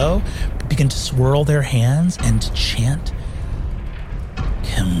down below begin to swirl their hands and to chant.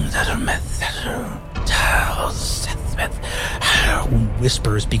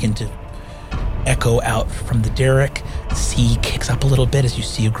 Whispers begin to echo out from the derrick. The sea kicks up a little bit as you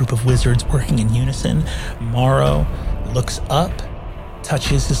see a group of wizards working in unison. Morrow looks up,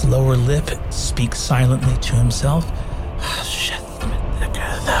 touches his lower lip, speaks silently to himself.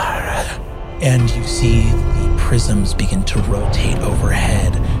 And you see the prisms begin to rotate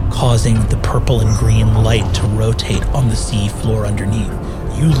overhead, causing the purple and green light to rotate on the sea floor underneath.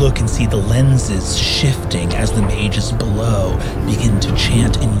 You look and see the lenses shifting as the mages below begin to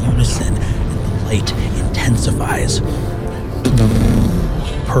chant in unison, and the light intensifies.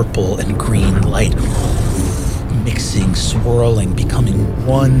 Purple and green light mixing, swirling, becoming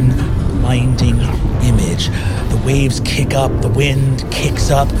one blinding image. The waves kick up, the wind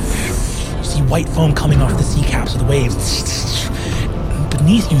kicks up. You see white foam coming off the sea caps of the waves.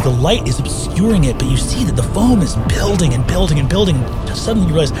 Beneath you, the light is obscuring it, but you see that the foam is building and building and building. And suddenly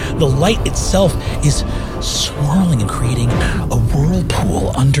you realize the light itself is swirling and creating a whirlpool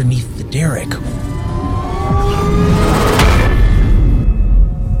underneath the derrick.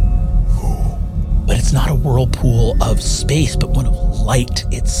 But it's not a whirlpool of space, but one of light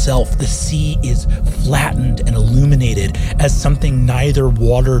itself. The sea is flattened and illuminated as something neither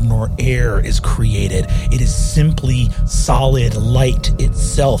water nor air is created. It is simply solid light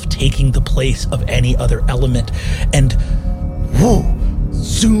itself, taking the place of any other element, and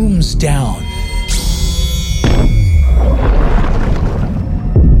zooms down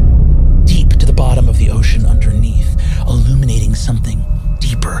deep to the bottom of the ocean underneath, illuminating something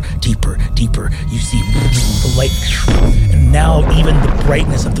deeper, deeper, deeper. You see the light, and now even the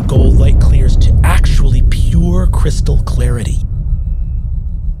brightness of the gold light clears to actually pure crystal clarity.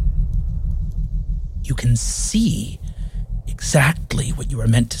 You can see exactly what you are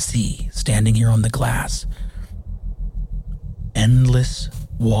meant to see standing here on the glass. Endless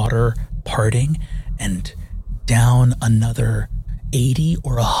water parting, and down another 80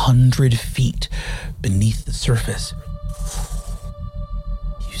 or 100 feet beneath the surface,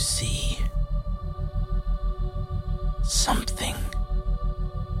 you see something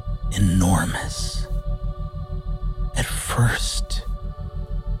enormous. At first,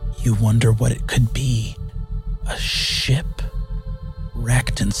 you wonder what it could be. A ship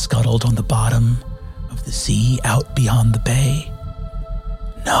wrecked and scuttled on the bottom of the sea out beyond the bay?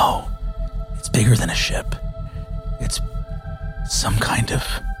 No, it's bigger than a ship. It's some kind of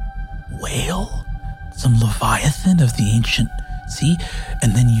whale, some leviathan of the ancient sea.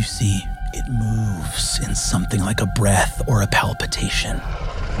 And then you see it moves in something like a breath or a palpitation.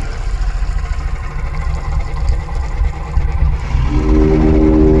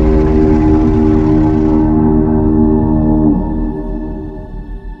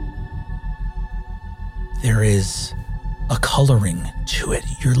 There is a coloring to it.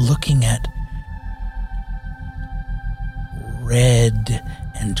 You're looking at red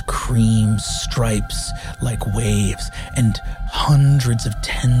and cream stripes like waves and hundreds of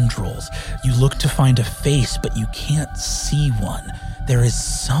tendrils. You look to find a face, but you can't see one. There is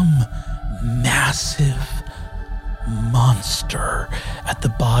some massive monster at the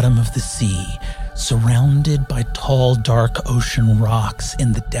bottom of the sea, surrounded by tall, dark ocean rocks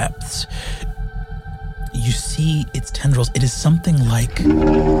in the depths. You see its tendrils. It is something like a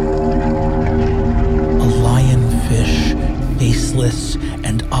lionfish, faceless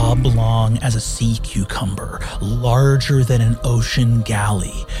and oblong as a sea cucumber, larger than an ocean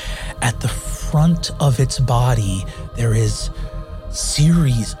galley. At the front of its body, there is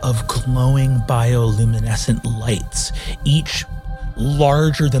series of glowing bioluminescent lights, each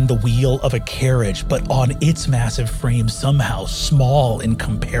larger than the wheel of a carriage, but on its massive frame somehow small in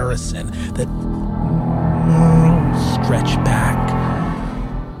comparison, that stretch back.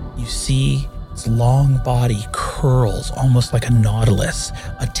 You see its long body curls almost like a nautilus,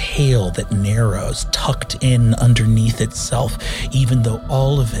 a tail that narrows, tucked in underneath itself, even though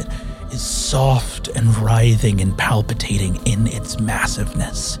all of it is soft and writhing and palpitating in its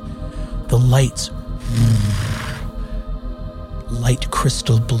massiveness. The lights, light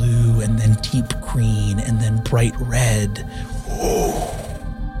crystal blue, and then deep green, and then bright red,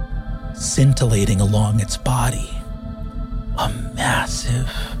 scintillating along its body. A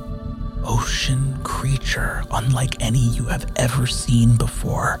massive ocean creature, unlike any you have ever seen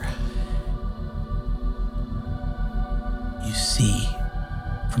before. You see,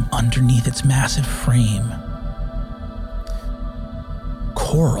 from underneath its massive frame,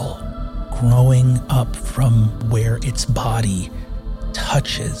 coral growing up from where its body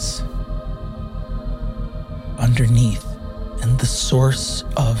touches underneath. And the source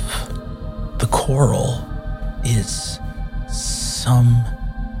of the coral is some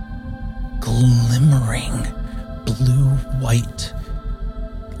glimmering blue-white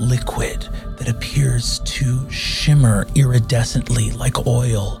liquid that appears to shimmer iridescently like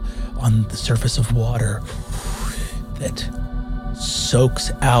oil on the surface of water, that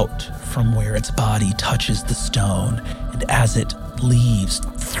soaks out from where its body touches the stone, and as it leaves,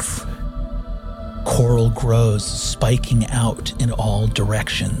 coral grows, spiking out in all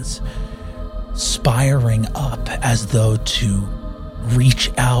directions, spiring up as though to reach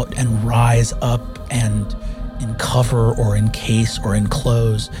out and rise up and uncover or encase or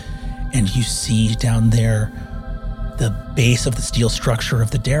enclose. And you see down there the base of the steel structure of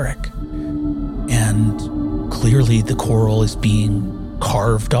the derrick. And clearly the coral is being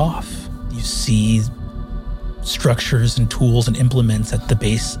carved off. You see structures and tools and implements at the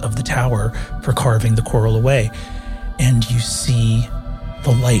base of the tower for carving the coral away. And you see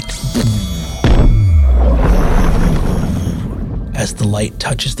the light. As the light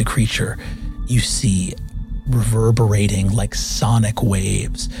touches the creature, you see, reverberating like sonic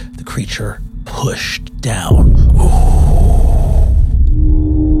waves, the creature pushed down.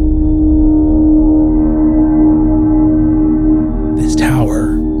 This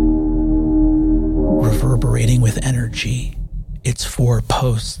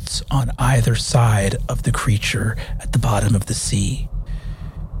outposts on either side of the creature at the bottom of the sea.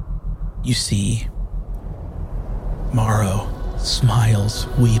 You see Morrow smiles,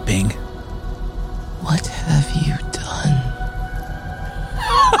 weeping. What have you done?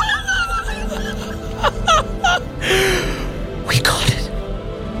 We got it.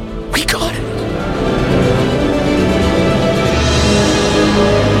 We got it.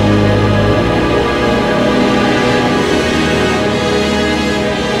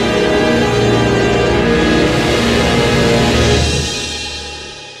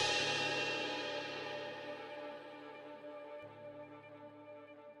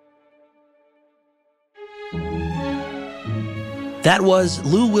 That was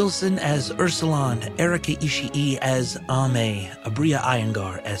Lou Wilson as Ursulon, Erika Ishii as Ame, Abria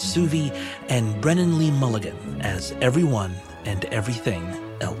Iyengar as Suvi, and Brennan Lee Mulligan as everyone and everything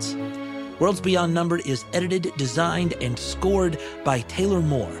else. Worlds Beyond Numbered is edited, designed, and scored by Taylor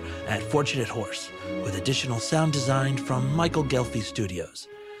Moore at Fortunate Horse, with additional sound design from Michael Gelfi Studios.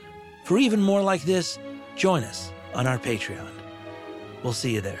 For even more like this, join us on our Patreon. We'll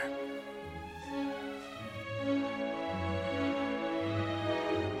see you there.